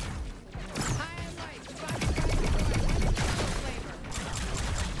 Highonlife, flavor.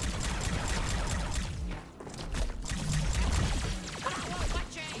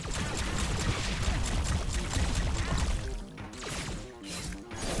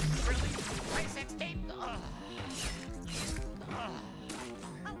 Really? Price X tape?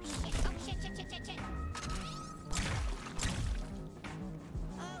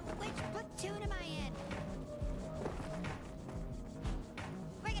 Platoon am I in?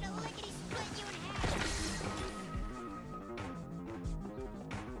 We're gonna lickety split you in half.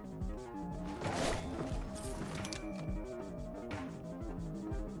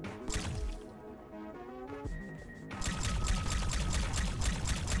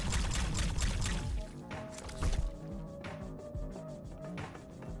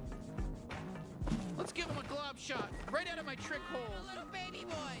 Let's give him a glob shot, right out of my trick hole. A little baby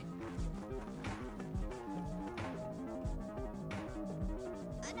boy.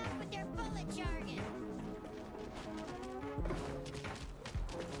 Enough with their bullet jargon.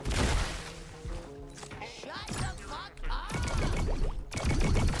 Shut the fuck up!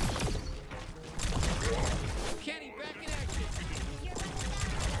 Kenny, back in action. You're running.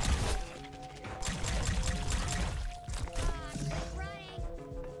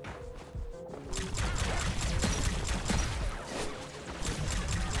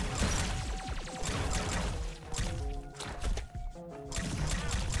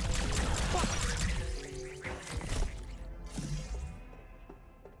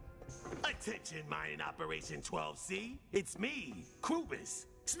 Attention, mining operation 12C. It's me, Krubis.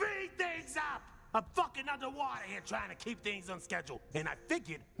 Speed things up! I'm fucking underwater here trying to keep things on schedule. And I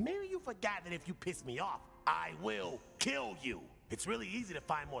figured maybe you forgot that if you piss me off, I will kill you. It's really easy to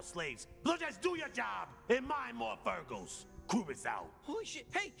find more slaves. So just do your job and mine more Virgos. Krubis out. Holy shit.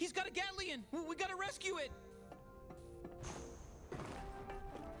 Hey, he's got a Gatlian. We gotta rescue it.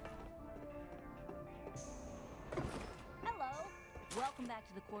 Hello. Welcome back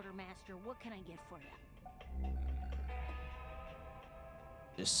to the Quartermaster. What can I get for you?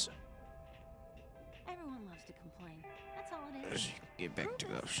 This. Everyone loves to complain. That's all it is. Get back to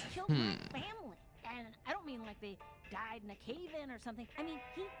Krubis us. killed my family. And I don't mean like they died in a cave-in or something. I mean,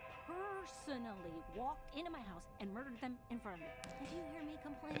 he personally walked into my house and murdered them in front of me. Did you hear me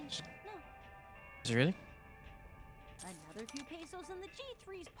complain? No. Is it really? Another few pesos in the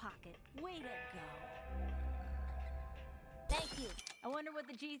G3's pocket. Way to go. Thank you. I wonder what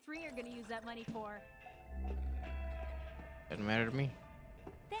the G3 are going to use that money for. Doesn't matter to me.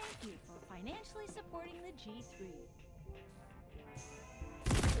 Thank you for financially supporting the G3.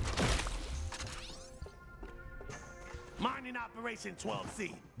 Mining operation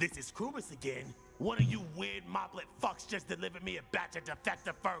 12C. This is Krubis again. One of you weird moplet fucks just delivered me a batch of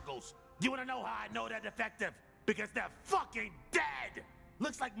defective Fergals. You wanna know how I know they're defective? Because they're fucking dead!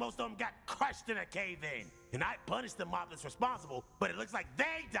 Looks like most of them got crushed in a cave-in. And I punished the moplets responsible, but it looks like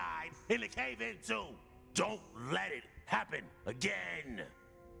they died in the cave-in too. Don't let it happen again.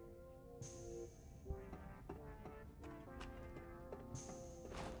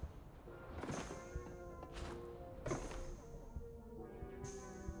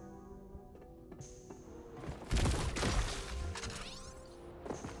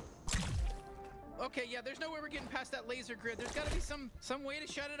 Okay, yeah, there's no way we're getting past that laser grid. There's got to be some way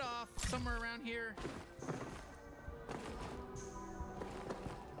to shut it off somewhere around here.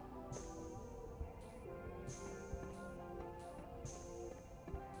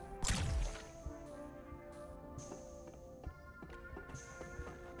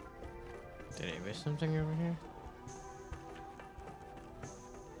 Did I miss something over here?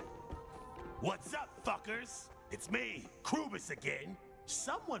 What's up, fuckers? It's me, Krubus again.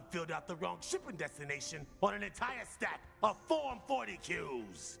 Someone filled out the wrong shipping destination on an entire stack of Form 40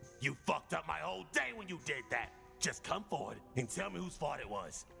 queues. You fucked up my whole day when you did that. Just come forward and tell me whose fault it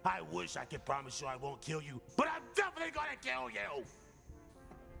was. I wish I could promise you I won't kill you, but I'm definitely gonna kill you.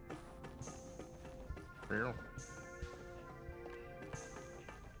 Real.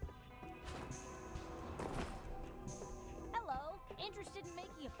 Hello, interested in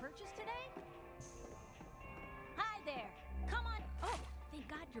making a purchase today? Hi there. Come on. Oh, thank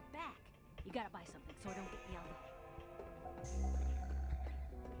God you're back. You gotta buy something so I don't get yelled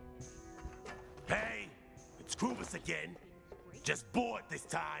at. Hey, it's Krubus again. Just bored this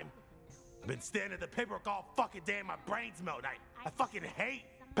time. I've been staring at the paperwork all fucking day and my brains melt. I fucking hate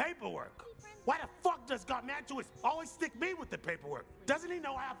paperwork. Why the fuck does Garmantuous always stick me with the paperwork? Doesn't he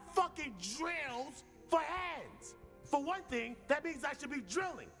know I have fucking drills for hands? For one thing, that means I should be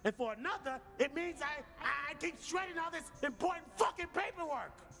drilling. And for another, it means I keep shredding all this important fucking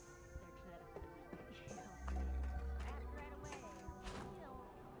paperwork.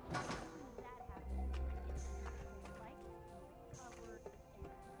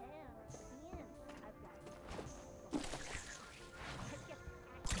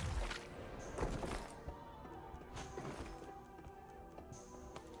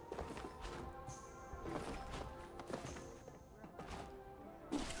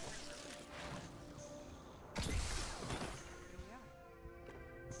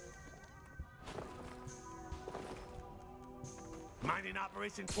 Minding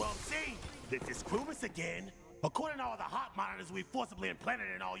Operation 12C, this is Krubus again. According to all the hot monitors we forcibly implanted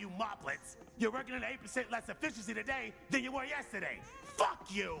in all you moplets, you're working at 8% less efficiency today than you were yesterday. Fuck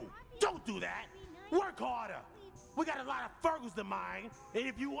you! Don't do that! Work harder! We got a lot of Fergals to mine, and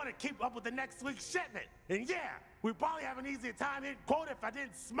if you want to keep up with the next week's shipment. And yeah, we probably have an easier time hitting quota if I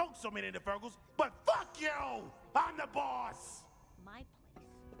didn't smoke so many of the Fergals, but fuck you! I'm the boss! My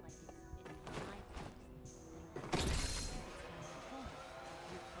place, like it's my place.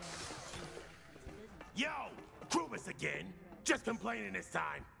 Yo, Krubus again. Just complaining this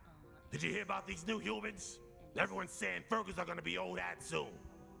time. Did you hear about these new humans? Everyone's saying Fergals are gonna be old hat soon.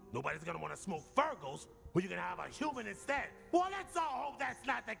 Nobody's gonna wanna smoke Fergals, but you're gonna have a human instead. Well, let's all hope that's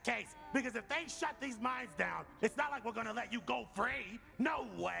not the case, because if they shut these mines down, it's not like we're gonna let you go free. No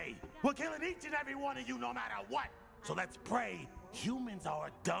way. We're killing each and every one of you no matter what. So let's pray humans are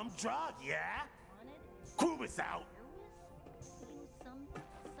a dumb drug, yeah? Krubus out.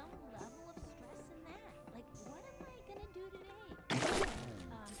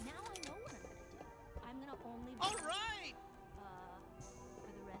 All right!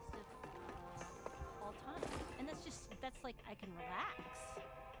 For the rest of all time. And that's like, I can relax.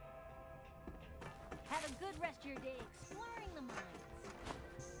 Have a good rest of your day exploring the mines.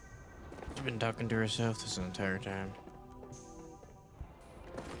 She's been talking to herself this entire time.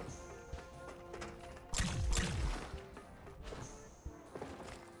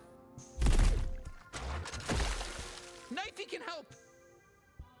 Knifey can help!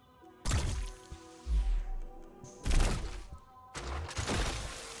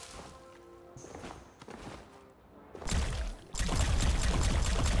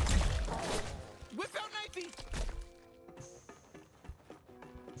 Whip out Knifey!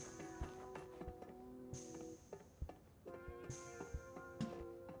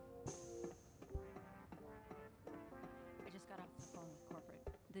 I just got off the phone with corporate.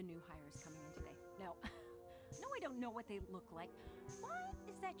 The new hire is coming in today. No, no, I don't know what they look like. Why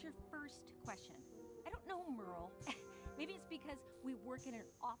is that your first question? I don't know, Merle. Maybe it's because we work in an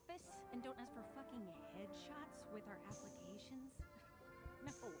office and don't ask for fucking headshots with our applications.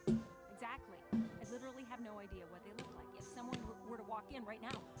 No, exactly. I literally have no idea what they look like. If someone were to walk in right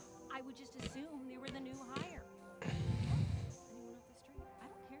now, I would just assume they were the new hire. Anyone off the street? I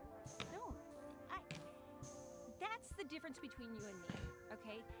don't care. No. That's the difference between you and me,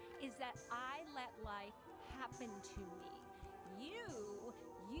 okay? Is that I let life happen to me. You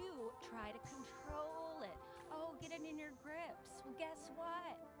try to control it. Oh, get it in your grips. Well, guess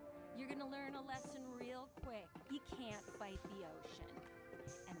what? You're gonna learn a lesson real quick. You can't fight the ocean.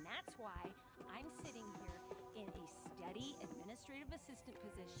 And that's why I'm sitting here in a steady administrative assistant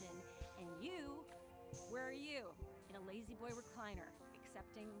position, and you, where are you? In a lazy boy recliner,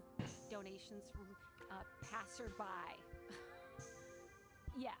 accepting donations from passerby.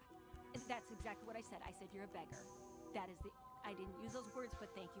 Yeah, that's exactly what I said. I said you're a beggar. I didn't use those words,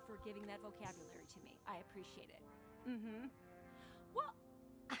 but thank you for giving that vocabulary to me. I appreciate it. Well,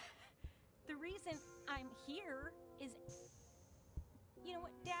 the reason I'm here is, you know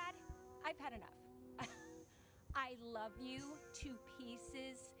what, Dad? I've had enough. I love you to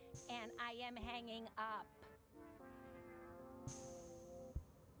pieces, and I am hanging up.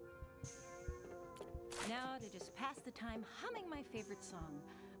 Now to just pass the time humming my favorite song.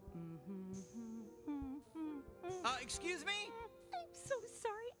 Excuse me? I'm so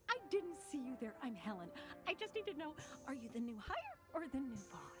sorry. I didn't see you there. I'm Helen. I just need to know, are you the new hire or the new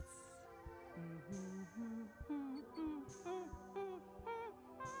boss?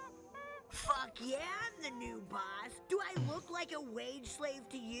 Fuck yeah, I'm the new boss. Do I look like a wage slave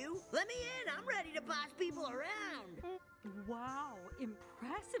to you? Let me in. I'm ready to boss people around. Wow,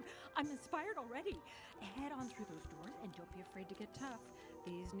 impressive. I'm inspired already. Head on through those doors and don't be afraid to get tough.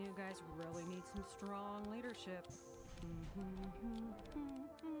 These new guys really need some strong leadership.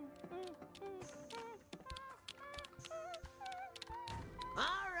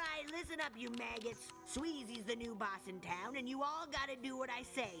 All right, listen up, you maggots. Sweezy's the new boss in town, and you all gotta do what I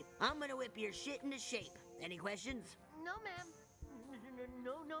say. I'm gonna whip your shit into shape. Any questions? No, ma'am.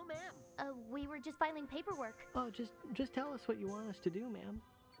 No, ma'am. We were just filing paperwork. Oh, just tell us what you want us to do, ma'am.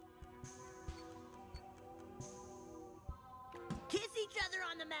 Kiss each other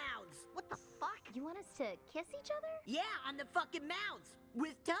on the mouths. What the fuck? You want us to kiss each other? Yeah, on the fucking mouths.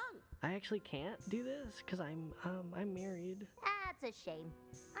 With tongue. I actually can't do this because I'm married. That's a shame.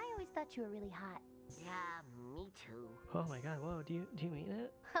 I always thought you were really hot. Yeah, me too. Oh my god, whoa, do you mean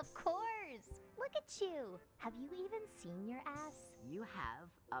it? Of course. Look at you. Have you even seen your ass? You have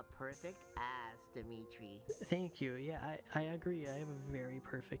a perfect ass, Dimitri. Thank you. Yeah, I agree. I have a very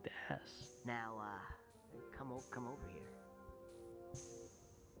perfect ass. Now, come over here.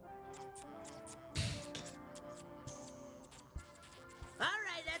 All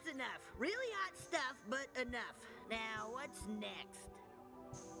right, that's enough. Really hot stuff, but enough. Now, what's next?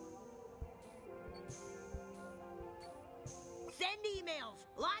 Send emails.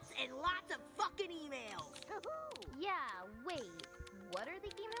 Lots and lots of fucking emails. Yeah, wait. What are the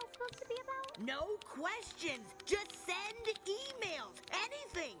emails supposed to be about? No questions. Just send emails.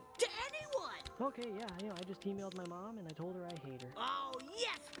 Anything. To anyone. Okay, yeah, I just emailed my mom and I told her I hate her. Oh,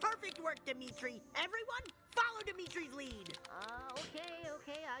 yes. Perfect work, Dimitri. Everyone, follow Dimitri's lead.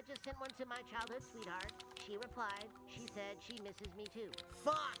 Okay. I just sent one to my childhood sweetheart. She replied. She said she misses me too.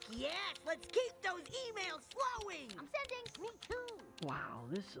 Fuck yes. Let's keep those emails flowing. I'm sending. Me too. Wow,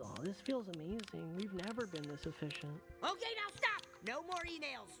 this feels amazing. We've never been this efficient. Okay, now stop. No more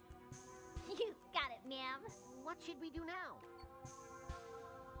emails. You got it, ma'am. What should we do now?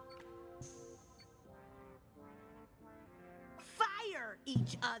 Fire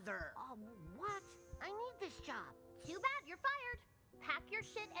each other. What? I need this job. Too bad, you're fired. Pack your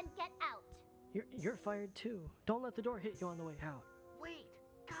shit and get out. You're fired too. Don't let the door hit you on the way out. Wait,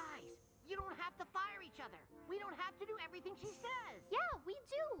 guys, you don't have to fire each other. We don't have to do everything she says. Yeah, we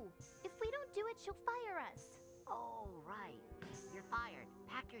do. If we don't do it, she'll fire us. Oh, right. You're fired.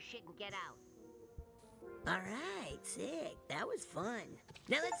 Pack your shit and get out. All right, sick. That was fun.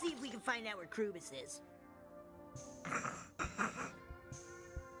 Now let's see if we can find out where Krubis is.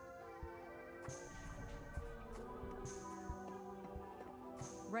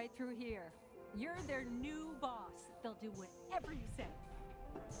 Right through here. You're their new boss. They'll do whatever you say.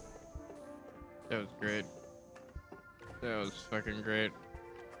 That was great. That was fucking great.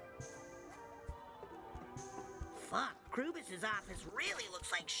 Fuck, Krubis' office really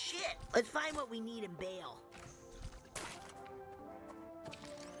looks like shit. Let's find what we need in bail.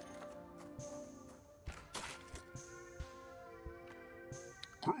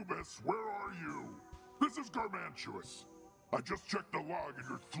 Krubis, where are you? This is Garmantuous. I just checked the log and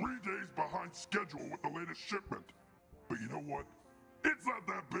you're 3 days behind schedule with the latest shipment. But you know what? It's not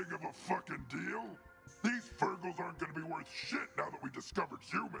that big of a fucking deal. These Fergles aren't gonna be worth shit now that we discovered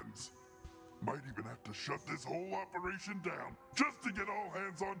humans. Might even have to shut this whole operation down just to get all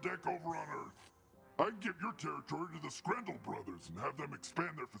hands on deck over on Earth. I can give your territory to the Scrandle brothers and have them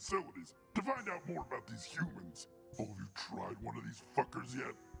expand their facilities to find out more about these humans. Oh, have you tried one of these fuckers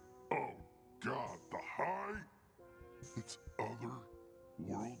yet? Oh, God, the high? It's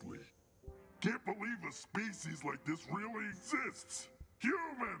otherworldly. Can't believe a species like this really exists.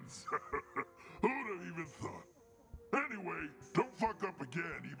 Humans! Who'd have even thought? Anyway, don't fuck up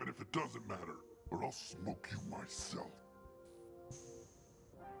again, even if it doesn't matter, or I'll smoke you myself.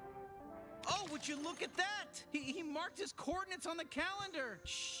 Oh, would you look at that? He marked his coordinates on the calendar.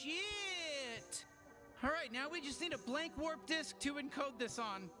 Shit! All right, now we just need a blank warp disk to encode this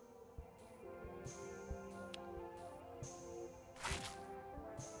on.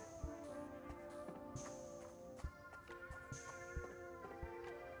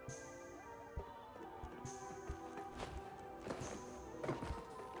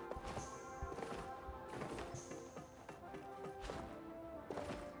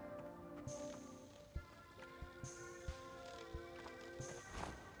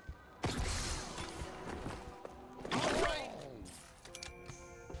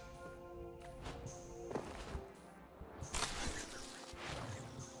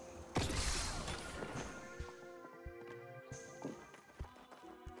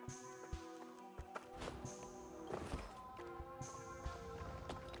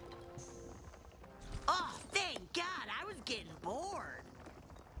 Oh, thank God, I was getting bored.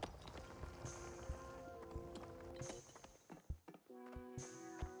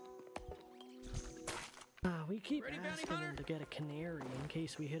 We keep asking them to get a canary in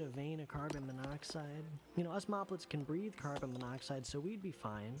case we hit a vein of carbon monoxide. You know, us moplets can breathe carbon monoxide, so we'd be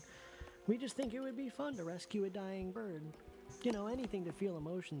fine. We just think it would be fun to rescue a dying bird. You know, anything to feel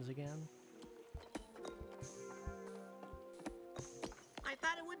emotions again. I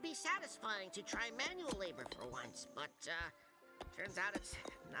thought it would be satisfying to try manual labor for once, but turns out it's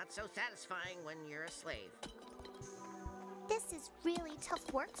not so satisfying when you're a slave. This is really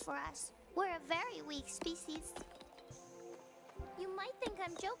tough work for us. We're a very weak species. You might think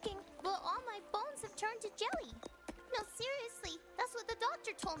I'm joking, but all my bones have turned to jelly. No, seriously, that's what the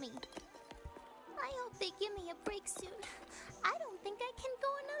doctor told me. I hope they give me a break soon. I don't think I can go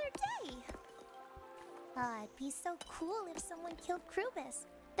another day. It'd be so cool if someone killed Krubis.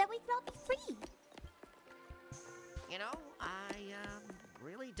 Then we could all be free. You know, I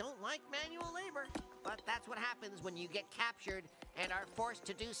really don't like manual labor, but that's what happens when you get captured and are forced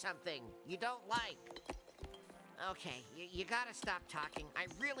to do something you don't like. Okay, you gotta stop talking. I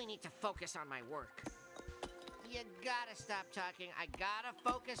really need to focus on my work. You gotta stop talking. I gotta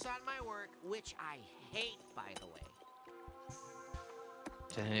focus on my work, which I hate, by the way.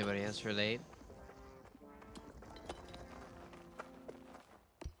 Did anybody else relate?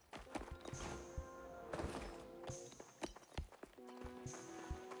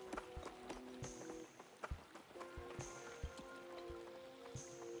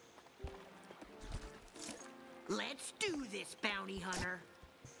 Let's do this, bounty hunter.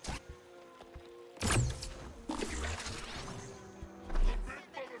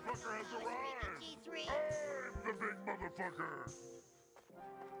 Motherfucker has arrived! G3. I'm the big motherfucker!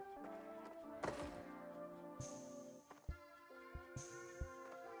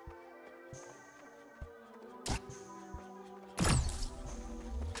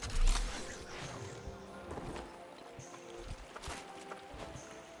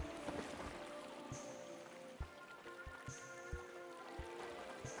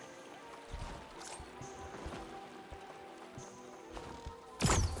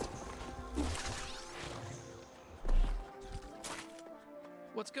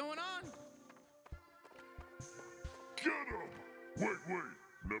 What's going on? Get him! Wait,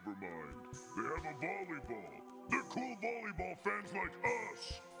 never mind. They have a volleyball. They're cool volleyball fans like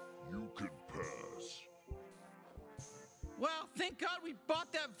us. You can pass. Wow, thank God we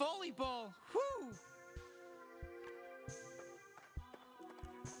bought that volleyball. Whew!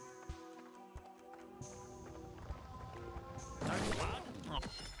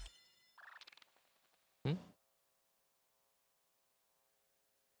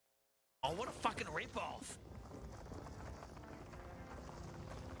 Oh, what a fucking rip-off!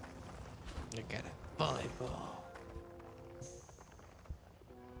 Look at it. Volleyball.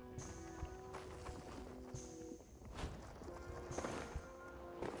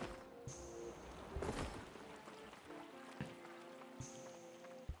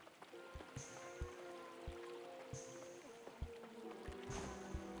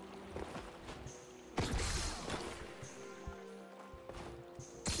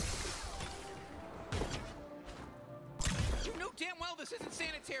 damn well this isn't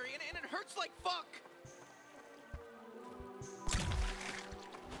sanitary, and it hurts like fuck.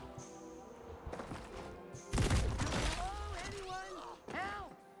 Hello, anyone?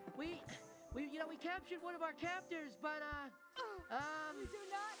 Help! We captured one of our captors, but, We do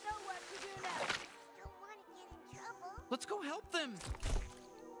not know what to do now. Don't want to get in trouble. Let's go help them.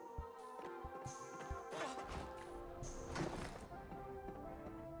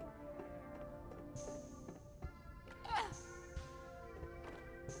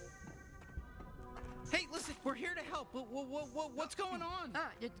 Hey, listen, we're here to help. What's going on?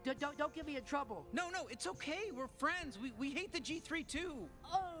 Don't get me in trouble. No, it's okay. We're friends. We hate the G3 too.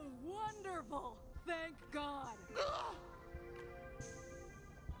 Oh, wonderful. Thank God.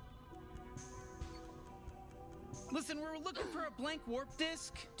 Listen, we're looking for a blank warp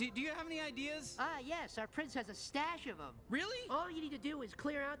disk. Do you have any ideas? Yes, our prince has a stash of them. Really? All you need to do is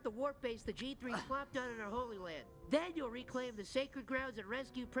clear out the warp base the G3 plopped down in our Holy Land. Then you'll reclaim the sacred grounds and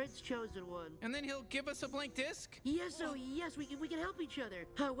rescue Prince Chosen One. And then he'll give us a blank disk? Yes, we can help each other.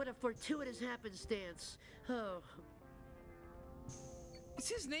 Oh, what a fortuitous happenstance. Oh. Is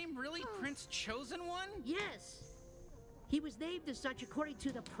his name really Prince Chosen One? Yes. He was named as such according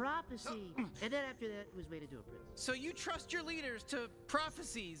to the prophecy. And then after that, was made into a prince. So you trust your leaders to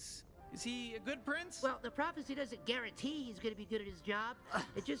prophecies. Is he a good prince? Well, the prophecy doesn't guarantee he's going to be good at his job.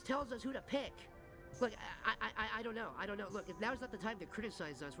 It just tells us who to pick. Look, I don't know. Look, now's not the time to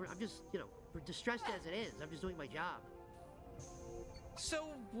criticize us. I'm just, we're distressed as it is. I'm just doing my job. So,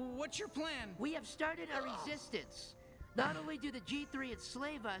 what's your plan? We have started a resistance. Not only do the G3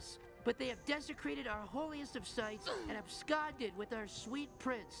 enslave us, but they have desecrated our holiest of sites and absconded with our sweet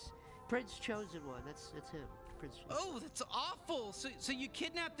prince. Prince Chosen One. That's him. Prince Chosen. Oh, that's awful. So you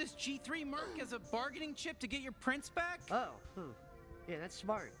kidnapped this G3 merc as a bargaining chip to get your prince back? Oh, yeah, that's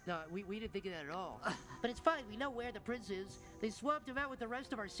smart. No, we didn't think of that at all. But it's fine. We know where the prince is. They swapped him out with the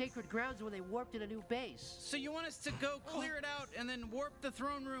rest of our sacred grounds when they warped in a new base. So you want us to go clear it out and then warp the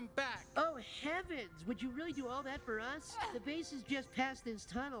throne room back? Oh, heavens! Would you really do all that for us? The base is just past this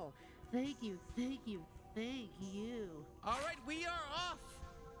tunnel. Thank you. All right, we are off.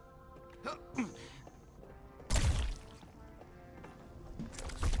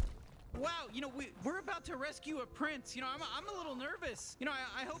 Wow, we're about to rescue a prince. I'm a little nervous.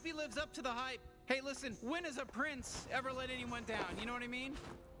 I hope he lives up to the hype. Hey, listen, when has a prince ever let anyone down? You know what I mean?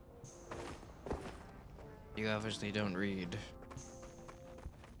 You obviously don't read.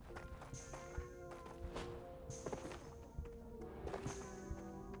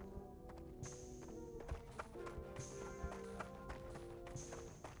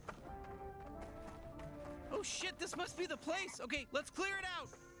 Oh shit, this must be the place. Okay, let's clear it out.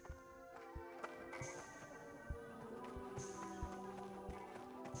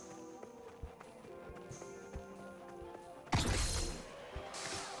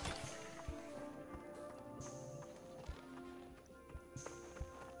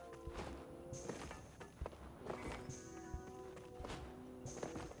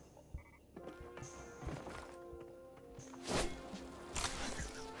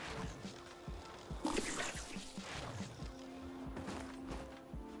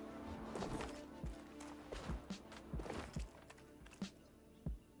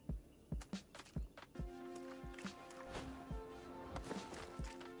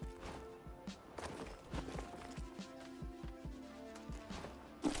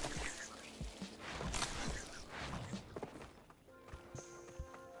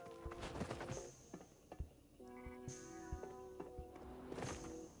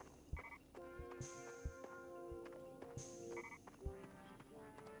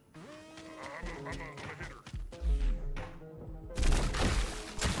 I'm a hitter.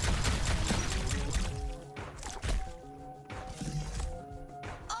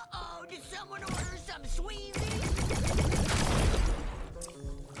 Uh-oh, did someone order some sweezies?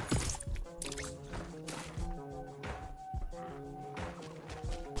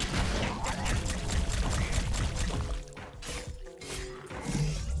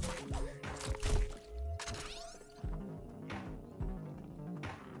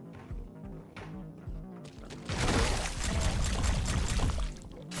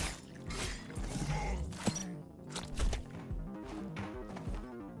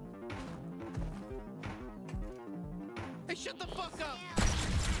 Hey, shut the fuck up!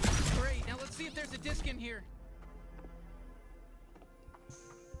 Great, now let's see if there's a disc in here.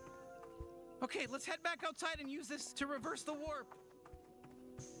 Okay, let's head back outside and use this to reverse the warp.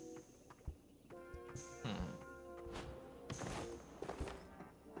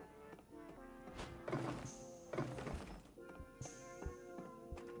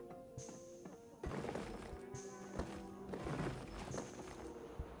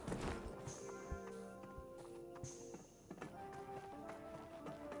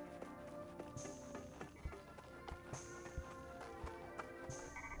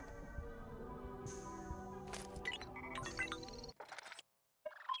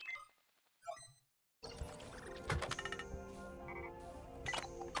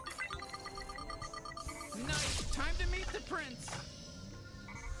 time to meet the prince.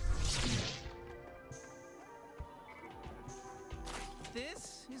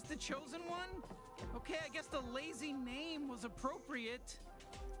 This is the chosen one? Okay, I guess the lazy name was appropriate.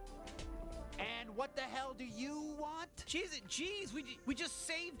 And what the hell do you want? Jeez, we just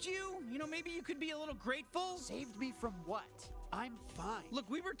saved you. You know, maybe you could be a little grateful. Saved me from what? I'm fine. Look,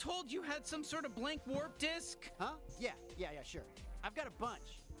 we were told you had some sort of blank warp disk. Huh? Yeah, sure. I've got a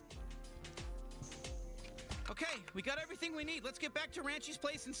bunch. Okay, we got everything we need. Let's get back to Ranchi's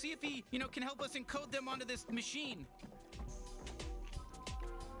place and see if he, can help us encode them onto this machine.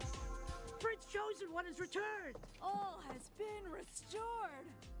 Prince Chosen One has returned! All has been restored.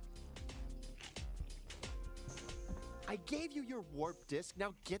 I gave you your warp disk.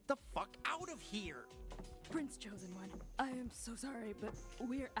 Now get the fuck out of here. Prince Chosen One, I am so sorry, but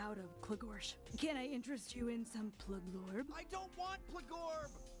we're out of Klagorsh. Can I interest you in some Pluglorb? I don't want Plagorb!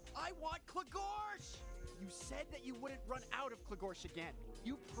 I want Klagorsh! You said that you wouldn't run out of Klagorsh again.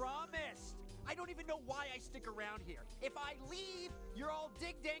 You promised! I don't even know why I stick around here. If I leave, you're all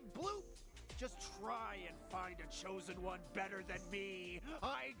dig-dang blooped! Just try and find a chosen one better than me.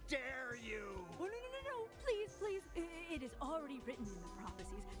 I dare you! Oh, no. Please. It is already written in the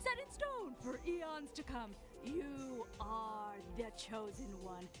prophecies, set in stone for eons to come. You are the chosen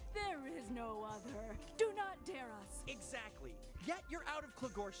one. There is no other. Do not dare us. Exactly. Yet you're out of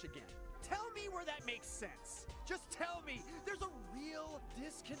Klagorsh again. Tell me where that makes sense. Just tell me. There's a real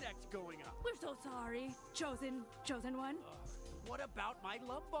disconnect going on. We're so sorry, chosen one. What about my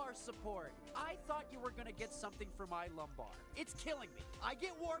lumbar support? I thought you were gonna get something for my lumbar. It's killing me. I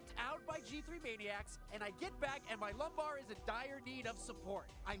get warped out by G3 maniacs, and I get back and my lumbar is in dire need of support.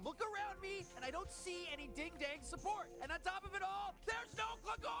 I look around me, and I don't see any ding-dang support. And on top of it all, there's no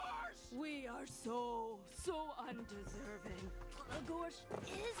Klagorsh! We are so undeserving. Klagorsh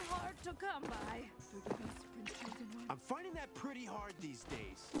is hard to come by. Forgive us, Prince Chosen One. I'm finding that pretty hard these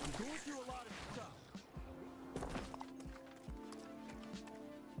days. I'm going through a lot of stuff.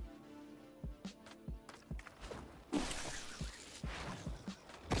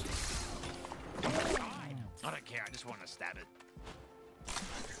 I don't care, I just want to stab it.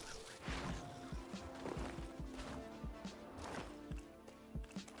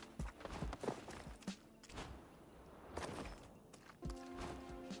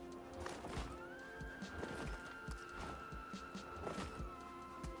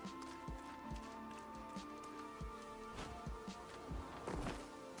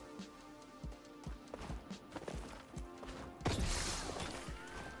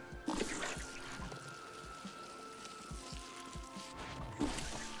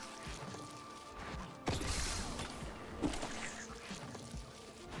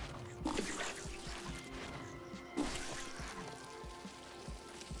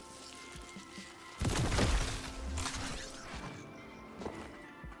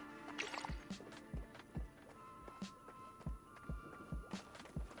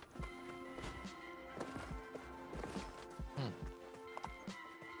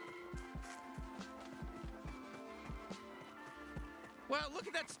 Wow, look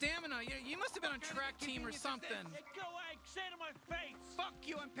at that stamina. You must have been on track team or something. Go away, say it to my face. Fuck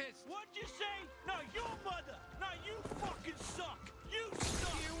you, I'm pissed. What'd you say? No, your mother. No, you fucking suck. You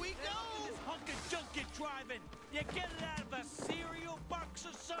suck. Here we go. Look at this hunk of junk you're driving. You get it out of a cereal box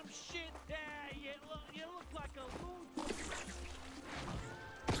or some shit. Yeah, you look like a loser.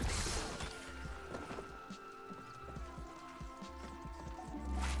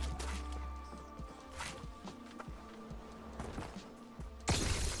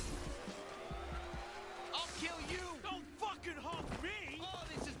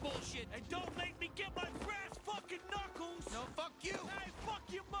 Bullshit. And don't make me get my brass fucking knuckles! No, fuck you! Hey, fuck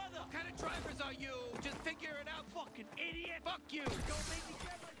your mother! What kind of drivers are you? Just figure it out, fucking idiot! Fuck you! Don't make me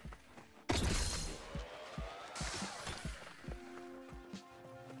get my...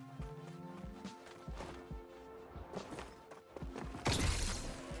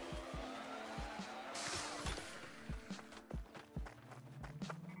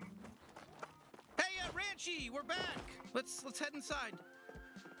 Hey, Ranchi, we're back! Let's head inside.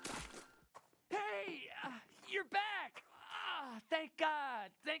 Hey, you're back! Thank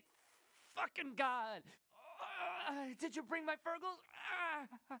God! Thank fucking God! Did you bring my Fergles?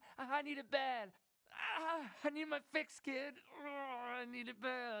 I need it bad. I need my fix, kid. I need it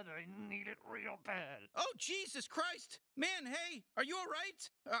bad. I need it real bad. Oh, Jesus Christ! Man, hey, are you all right?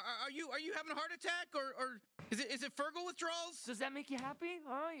 Are you having a heart attack or is it Fergal withdrawals? Does that make you happy?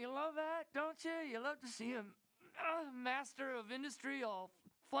 Oh, you love that, don't you? You love to see a master of industry all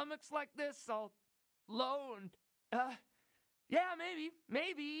flummoxed like this, all low and Yeah, maybe.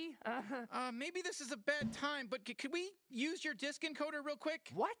 Maybe this is a bad time, but could we use your disk encoder real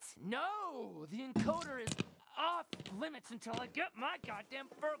quick? What? No, the encoder is off limits until I get my goddamn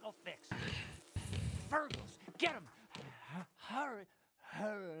Fergal fix. Fergals, get him! Hurry.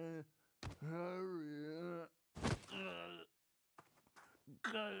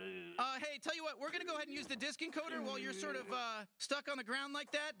 Hey, tell you what, we're gonna go ahead and use the disk encoder while you're sort of, stuck on the ground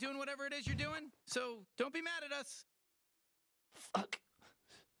like that, doing whatever it is you're doing. So, don't be mad at us. Fuck.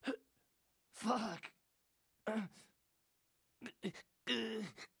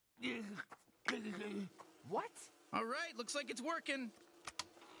 What? All right, looks like it's working.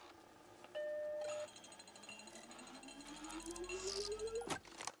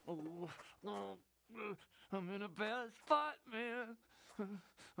 I'm in a bad spot, man.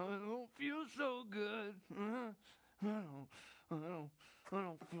 I don't feel so good. I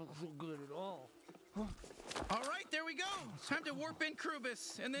don't feel so good at all. All right, there we go. It's time to warp in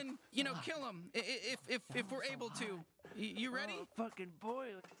Krubis and then, kill him if we're able to. You ready? Oh, fucking boy.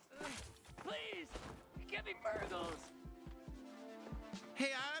 Please, give me Fergals.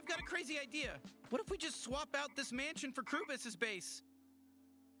 Hey, I've got a crazy idea. What if we just swap out this mansion for Krubis's base?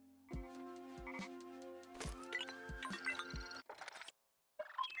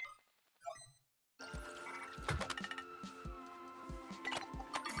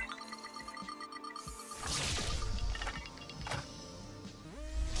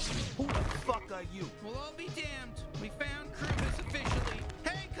 Who the fuck are you? We'll all be damned. We found Krubis officially.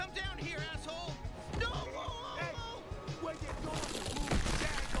 Hey, come down here, asshole! No! Whoa! Hey, where you going, you rude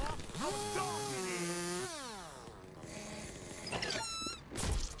jag off? I'm talking here.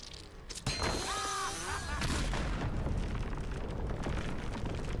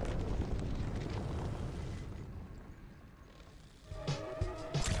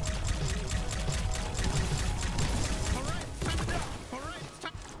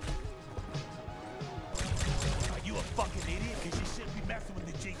 Are you a fucking idiot? Because you shouldn't be messing with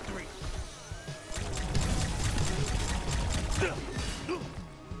the G3.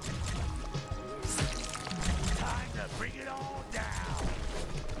 Time to bring it all down.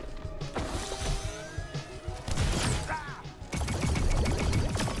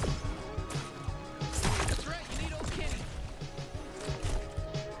 That's right, you need old Kenny.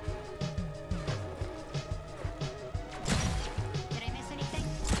 Did I miss anything?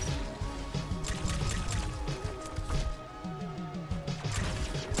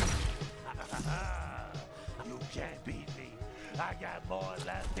 You can't beat me. I got more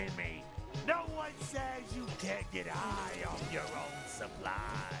left in me. No one says you can't get high on your own supply.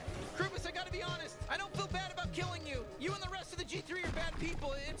 Krubis, I gotta be honest. I don't feel bad about killing you. You and the rest of the G3 are bad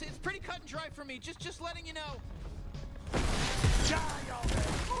people. It's pretty cut and dry for me. Just letting you know. Die already!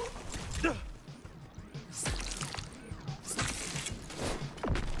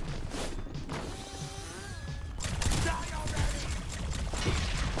 Die already!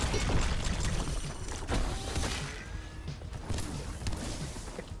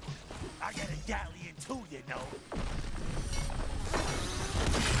 I got a galleon too, you know.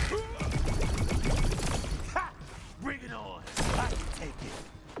 Ha! Bring it on. I can take it.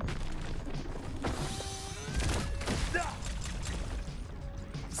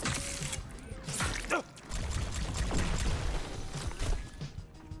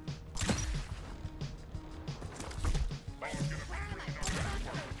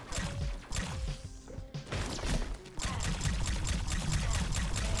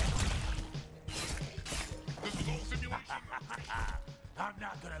 Ah! I'm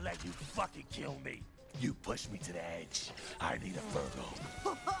not gonna let you fucking kill me. You push me to the edge. I need a Virgo.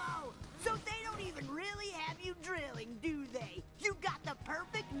 Oh, so they don't even really have you drilling, do they? You got the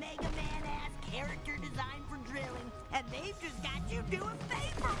perfect Mega Man-ass character design for drilling, and they've just got you doing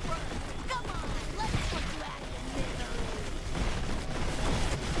paperwork. Come on, let's put you out of your misery.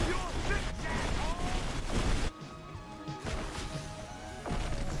 You're a bitch, asshole!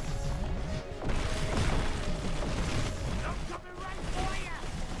 I'm coming right for you!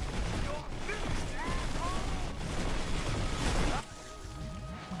 You're a bitch, asshole!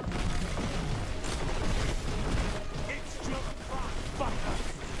 It's drill o'clock, fucker!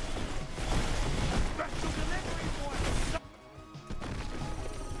 Special delivery for you!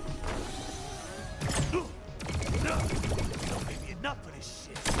 Don't give me enough of this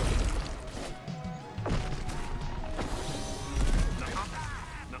shit.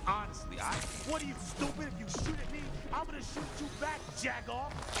 Now, honestly, what are you, stupid? If you shoot at me, I'm gonna shoot you back,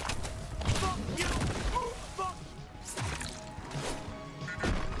 jagoff. Fuck you! Fuck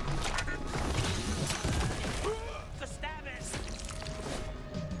Gustavus!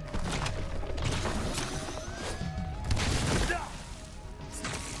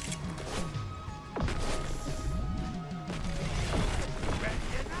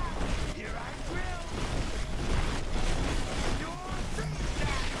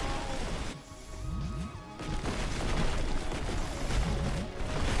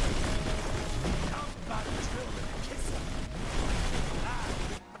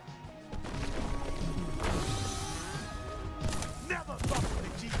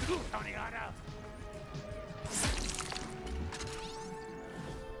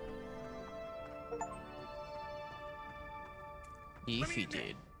 If he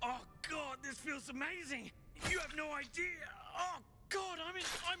did. Oh God, this feels amazing. You have no idea. Oh God, I'm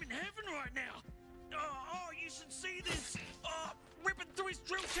in heaven right now. Oh, you should see this. Oh, ripping through his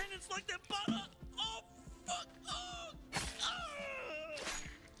drill tendons like they're butter. Oh, fuck.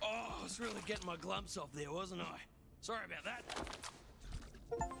 Oh, I was really getting my glumps off there, wasn't I? Sorry about that.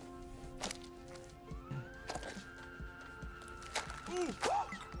 Ooh,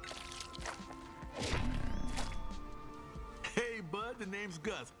 hey, bud, the name's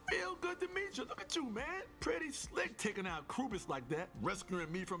Gus. Feel good to meet you. Look at you, man. Pretty slick taking out Krubis like that, rescuing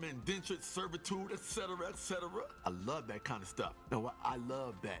me from indentured servitude, etc., etc. I love that kind of stuff. No, I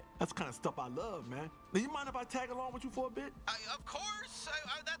love that. That's the kind of stuff I love, man. Now, you mind if I tag along with you for a bit? Of course.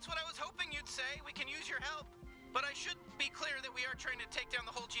 That's what I was hoping you'd say. We can use your help. But I should be clear that we are trying to take down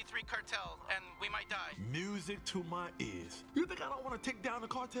the whole G3 cartel, and we might die. Music to my ears. You think I don't want to take down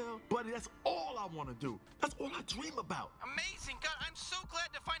the cartel? Buddy, that's all I want to do. That's all I dream about. Amazing. God, I'm so glad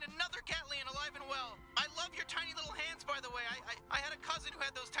to find another Gatlian alive and well. I love your tiny little hands, by the way. I had a cousin who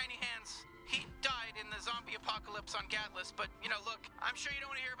had those tiny hands. He died in the zombie apocalypse on Gatlas, but, you know, look, I'm sure you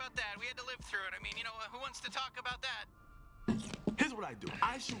don't want to hear about that. We had to live through it. I mean, you know, who wants to talk about that? Here's what I do.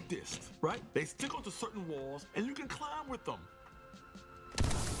 I shoot discs, right? They stick onto certain walls, and you can climb with them.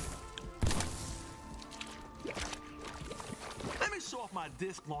 Let me show off my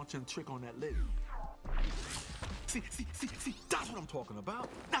disc launching trick on that lady. See, that's what I'm talking about.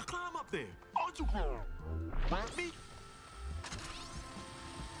 Now climb up there. Aren't you climb? Me?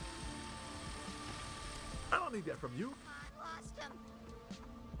 I don't need that from you. I lost him.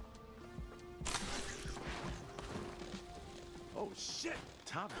 Oh shit,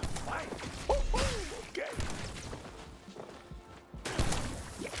 time to fight. Woohoo, okay.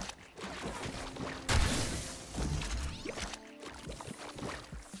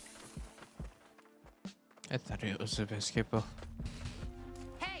 I thought it was a basketball.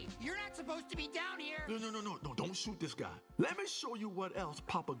 Hey, you're not supposed to be down here. No, don't shoot this guy. Let me show you what else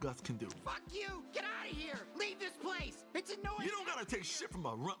Papa Gus can do. Fuck you! Get out of here! Leave this place! It's annoying! You don't gotta take shit from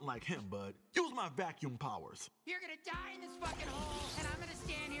a runt like him, bud. Use my vacuum powers. You're gonna die in this fucking hole, and I'm gonna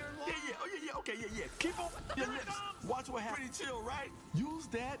stand here and watch. Yeah. Keep on your lips. Watch what happens. Pretty chill, right? Use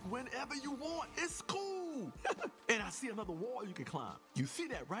that whenever you want. It's cool. And I see another wall you can climb. You see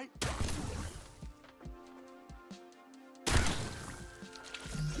that, right?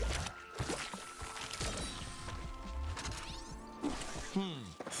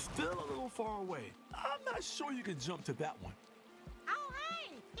 Still a little far away. I'm not sure you can jump to that one. Oh,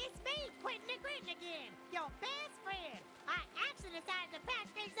 hey, it's me, Quentin the Grittin again, your best friend. I actually decided to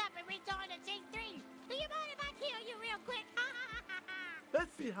patch things up and rejoin the G3. Do you mind if I kill you real quick?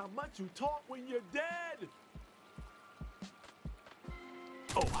 Let's see how much you talk when you're dead.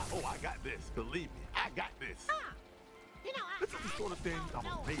 Oh, I got this. Believe me, I got this. You know, This is the sort of thing I'm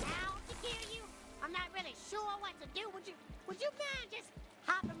amazing. how to kill you. I'm not really sure what to do. Would you mind just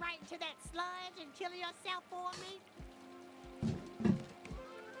hopping right into that sludge and killing yourself for me?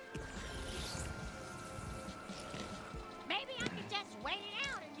 Maybe I could just wait it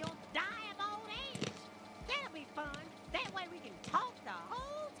out and you'll die of old age. That'll be fun. That way we can talk the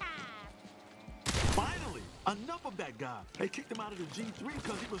whole time. Finally, enough of that guy. They kicked him out of the G3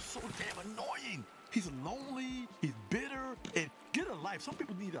 because he was so damn annoying. He's lonely, he's bitter, and get a life. Some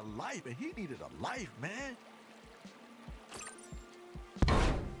people need a life, and he needed a life, man.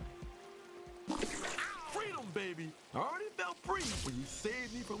 Freedom, baby. I already felt free when you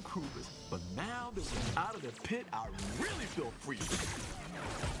saved me from Krubis, but now that we're out of the pit, I really feel free.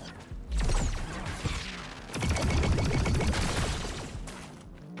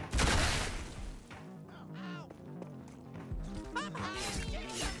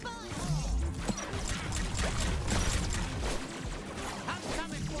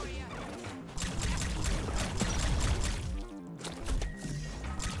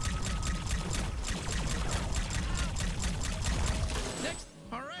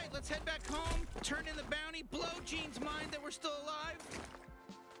 Turn in the bounty, blow Gene's mind that we're still alive.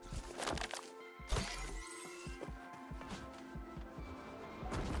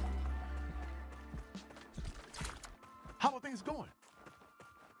 How are things going?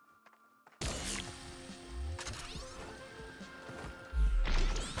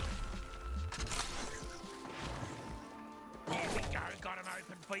 There we go, got him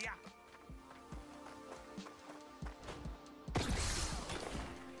open for ya.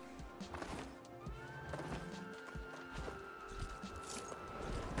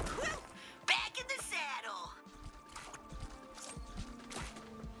 Back in the saddle.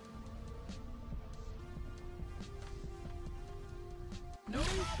 No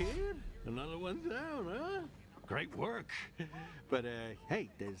kid. Another one down, huh? great work. But, hey,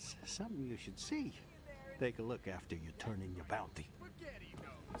 there's something you should see. Take a look after you turn in your bounty. Spaghetti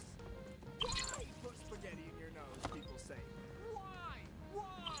nose. Why put spaghetti in your nose, people say? Why?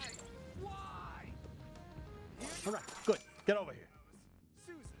 Why? All right, good. Get over here.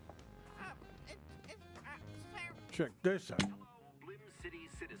 Susan. Check this out. Blim City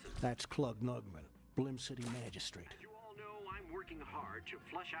citizens. That's Clug Nugman, Blim City Magistrate. As you all know, I'm working hard to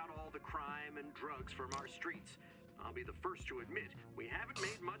flush out all the crime and drugs from our streets. I'll be the first to admit, we haven't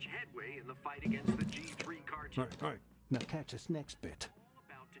made much headway in the fight against the G3 cartel. All right. Now catch this next bit.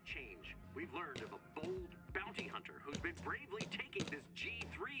 About to change. We've learned of a bold bounty hunter who's been bravely taking this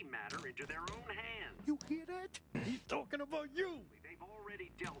G3 matter into their own hands. You hear that? He's talking about you. They've already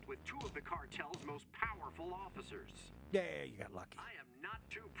dealt with two of the cartel's most powerful officers. Yeah, you got lucky. I am not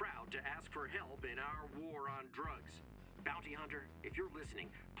too proud to ask for help in our war on drugs. Bounty Hunter, if you're listening,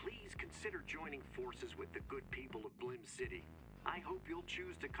 please consider joining forces with the good people of Blim City. I hope you'll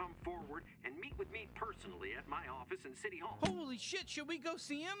choose to come forward and meet with me personally at my office in City Hall. Holy shit, should we go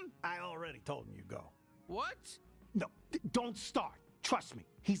see him? I already told him you go. What? No, don't start. Trust me,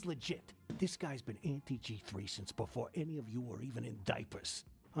 he's legit. This guy's been anti-G3 since before any of you were even in diapers.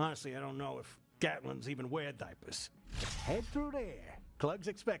 Honestly, I don't know if Gatlins even wear diapers. Head through there. Clug's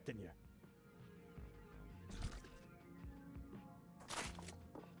expecting you.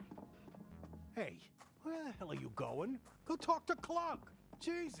 Hey, where the hell are you going? Go talk to Clug.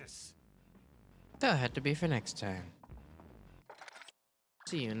 Jesus. That had to be for next time.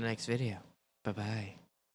 See you in the next video. Bye-bye.